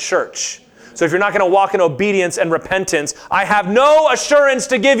the right church. So if you're not going to walk in obedience and repentance, I have no assurance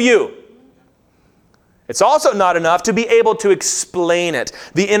to give you. It's also not enough to be able to explain it.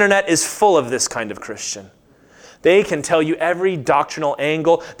 The internet is full of this kind of Christian. They can tell you every doctrinal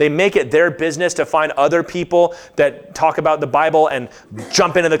angle. They make it their business to find other people that talk about the Bible and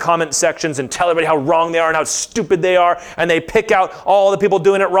jump into the comment sections and tell everybody how wrong they are and how stupid they are. And they pick out all the people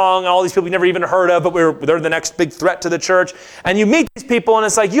doing it wrong, all these people you've never even heard of, but they're the next big threat to the church. And you meet these people and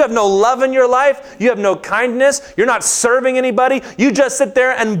it's like, you have no love in your life. You have no kindness. You're not serving anybody. You just sit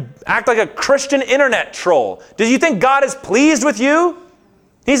there and act like a Christian internet troll. Do you think God is pleased with you?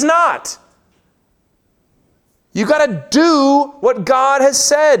 He's not. You got to do what God has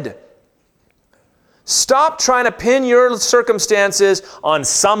said. Stop trying to pin your circumstances on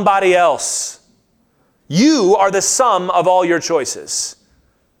somebody else. You are the sum of all your choices.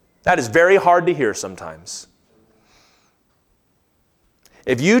 That is very hard to hear sometimes.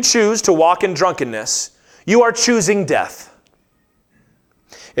 If you choose to walk in drunkenness, you are choosing death.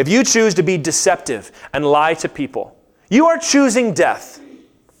 If you choose to be deceptive and lie to people, you are choosing death.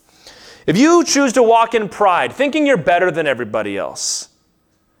 If you choose to walk in pride, thinking you're better than everybody else,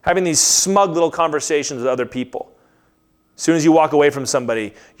 having these smug little conversations with other people, as soon as you walk away from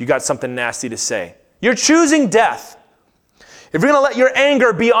somebody, you got something nasty to say. You're choosing death. If you're going to let your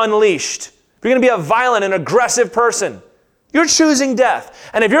anger be unleashed, if you're going to be a violent and aggressive person, you're choosing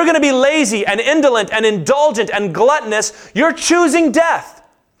death. And if you're going to be lazy and indolent and indulgent and gluttonous, you're choosing death.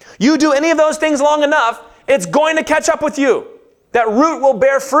 You do any of those things long enough, it's going to catch up with you. That root will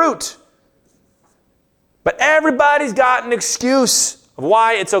bear fruit. But everybody's got an excuse of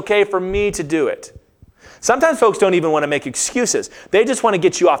why it's okay for me to do it. Sometimes folks don't even want to make excuses. They just want to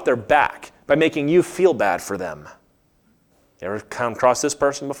get you off their back by making you feel bad for them. You ever come across this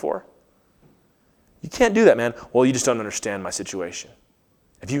person before? You can't do that, man. Well, you just don't understand my situation.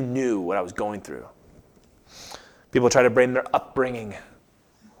 If you knew what I was going through. People try to blame their upbringing.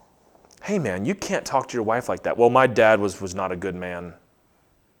 Hey, man, you can't talk to your wife like that. Well, my dad was not a good man.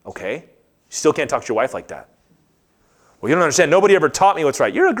 Okay. You still can't talk to your wife like that. Well, you don't understand. Nobody ever taught me what's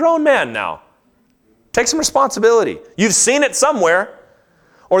right. You're a grown man now. Take some responsibility. You've seen it somewhere.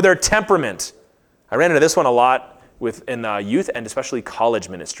 Or their temperament. I ran into this one a lot in youth and especially college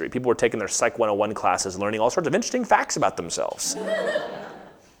ministry. People were taking their Psych 101 classes, learning all sorts of interesting facts about themselves.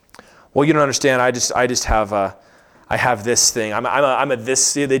 Well, you don't understand. I just have I have this thing. I'm a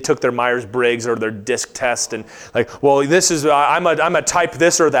this. They took their Myers-Briggs or their DISC test, and like, well, this is I'm a type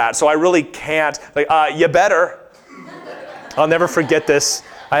this or that, so I really can't. Like, you better. I'll never forget this.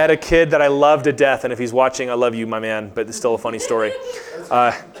 I had a kid that I loved to death, and if he's watching, I love you, my man. But it's still a funny story.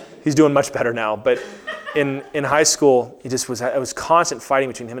 He's doing much better now. But in high school, it was constant fighting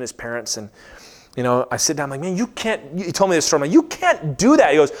between him and his parents, and you know, I sit down, I'm like, man, you can't. He told me this story. I'm like, you can't do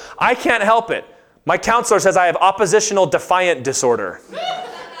that. He goes, I can't help it. My counselor says I have oppositional defiant disorder.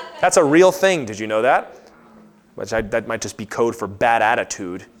 That's a real thing. Did you know that? That might just be code for bad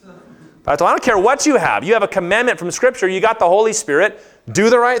attitude. But I thought, I don't care what you have. You have a commandment from Scripture. You got the Holy Spirit. Do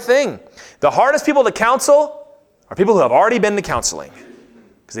the right thing. The hardest people to counsel are people who have already been to counseling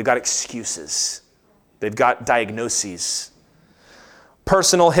because they've got excuses. They've got diagnoses.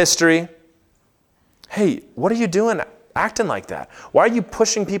 Personal history. Hey, what are you doing acting like that? Why are you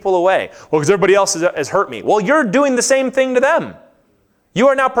pushing people away? Well, because everybody else has hurt me. Well, you're doing the same thing to them. You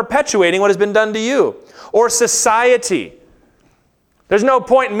are now perpetuating what has been done to you. Or society. There's no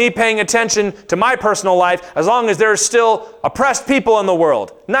point in me paying attention to my personal life as long as there are still oppressed people in the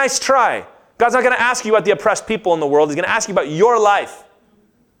world. Nice try. God's not going to ask you about the oppressed people in the world. He's going to ask you about your life.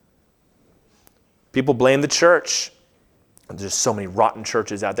 People blame the church. There's so many rotten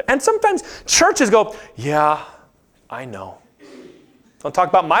churches out there. And sometimes churches go, yeah, I know. Don't talk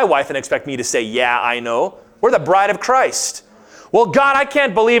about my wife and expect me to say, yeah, I know. We're the bride of Christ. Well, God, I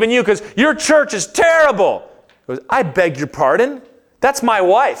can't believe in you because your church is terrible. He goes, I beg your pardon. That's my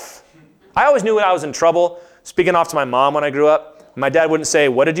wife. I always knew when I was in trouble, speaking off to my mom when I grew up. My dad wouldn't say,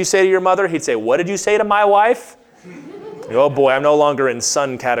 what did you say to your mother? He'd say, what did you say to my wife? Oh boy, I'm no longer in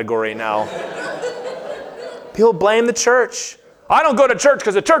son category now. People blame the church. I don't go to church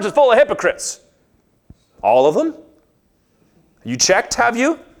because the church is full of hypocrites. All of them? You checked, have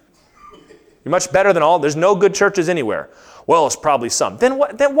you? You're much better than all. There's no good churches anywhere. Well, it's probably some. Then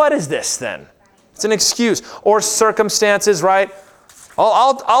what is this then? It's an excuse. Or circumstances, right?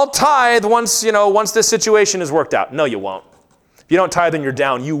 I'll tithe once this situation is worked out. No, you won't. If you don't tithe when you're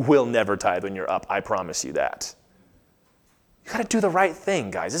down, you will never tithe when you're up. I promise you that. You got to do the right thing,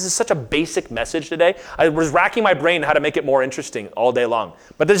 guys. This is such a basic message today. I was racking my brain how to make it more interesting all day long.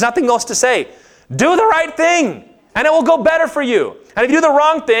 But there's nothing else to say. Do the right thing, and it will go better for you. And if you do the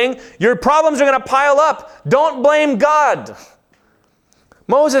wrong thing, your problems are going to pile up. Don't blame God.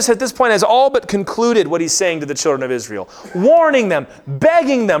 Moses at this point has all but concluded what he's saying to the children of Israel, warning them,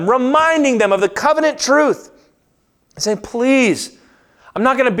 begging them, reminding them of the covenant truth. He's saying, please, I'm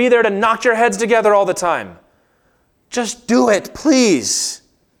not going to be there to knock your heads together all the time. Just do it, please.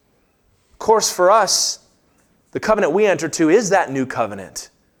 Of course, for us, the covenant we enter to is that new covenant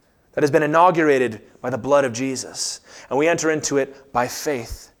that has been inaugurated by the blood of Jesus. And we enter into it by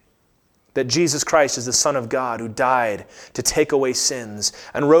faith. That Jesus Christ is the Son of God who died to take away sins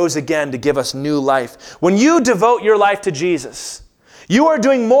and rose again to give us new life. When you devote your life to Jesus, you are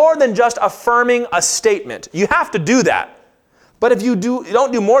doing more than just affirming a statement. You have to do that. But if you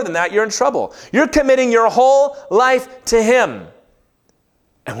don't do more than that, you're in trouble. You're committing your whole life to Him.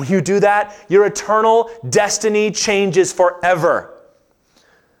 And when you do that, your eternal destiny changes forever.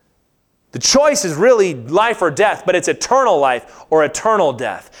 The choice is really life or death, but it's eternal life or eternal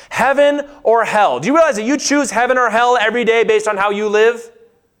death. Heaven or hell. Do you realize that you choose heaven or hell every day based on how you live?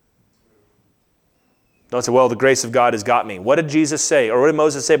 Don't say, well, the grace of God has got me. What did Jesus say, or what did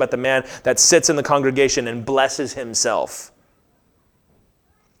Moses say about the man that sits in the congregation and blesses himself?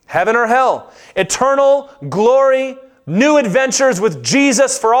 Heaven or hell. Eternal glory, new adventures with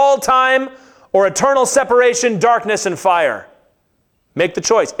Jesus for all time, or eternal separation, darkness, and fire. Make the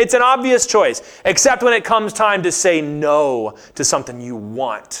choice. It's an obvious choice, except when it comes time to say no to something you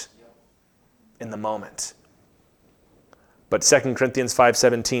want in the moment. But 2 Corinthians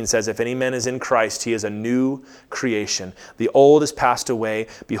 5:17 says, if any man is in Christ, he is a new creation. The old has passed away.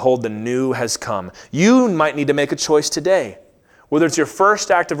 Behold, the new has come. You might need to make a choice today, whether it's your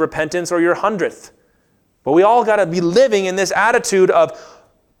first act of repentance or your 100th. But we all got to be living in this attitude of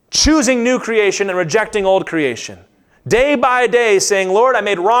choosing new creation and rejecting old creation. Day by day saying, Lord, I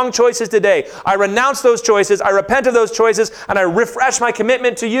made wrong choices today. I renounce those choices. I repent of those choices, and I refresh my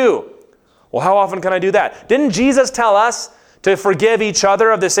commitment to you. Well, how often can I do that? Didn't Jesus tell us to forgive each other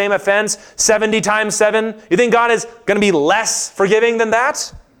of the same offense 70 times 7? You think God is going to be less forgiving than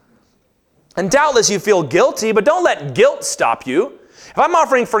that? And doubtless you feel guilty, but don't let guilt stop you. If I'm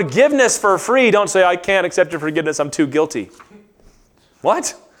offering forgiveness for free, don't say, I can't accept your forgiveness, I'm too guilty.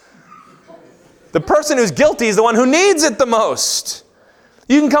 What? The person who's guilty is the one who needs it the most.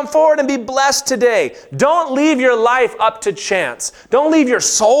 You can come forward and be blessed today. Don't leave your life up to chance. Don't leave your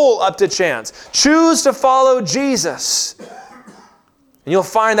soul up to chance. Choose to follow Jesus. And you'll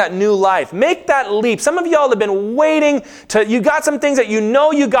find that new life. Make that leap. Some of y'all have been waiting you got some things that you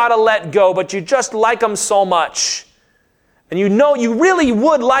know you got to let go, but you just like them so much. And you know you really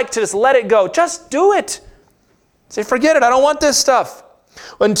would like to just let it go. Just do it. Say, forget it. I don't want this stuff.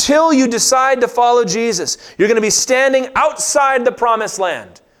 Until you decide to follow Jesus, you're going to be standing outside the promised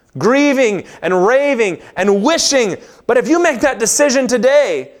land, grieving and raving and wishing. But if you make that decision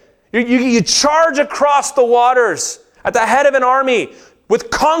today, you charge across the waters at the head of an army with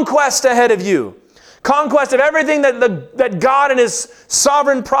conquest ahead of you. Conquest of everything that God in His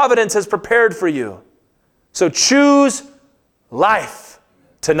sovereign providence has prepared for you. So choose life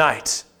tonight.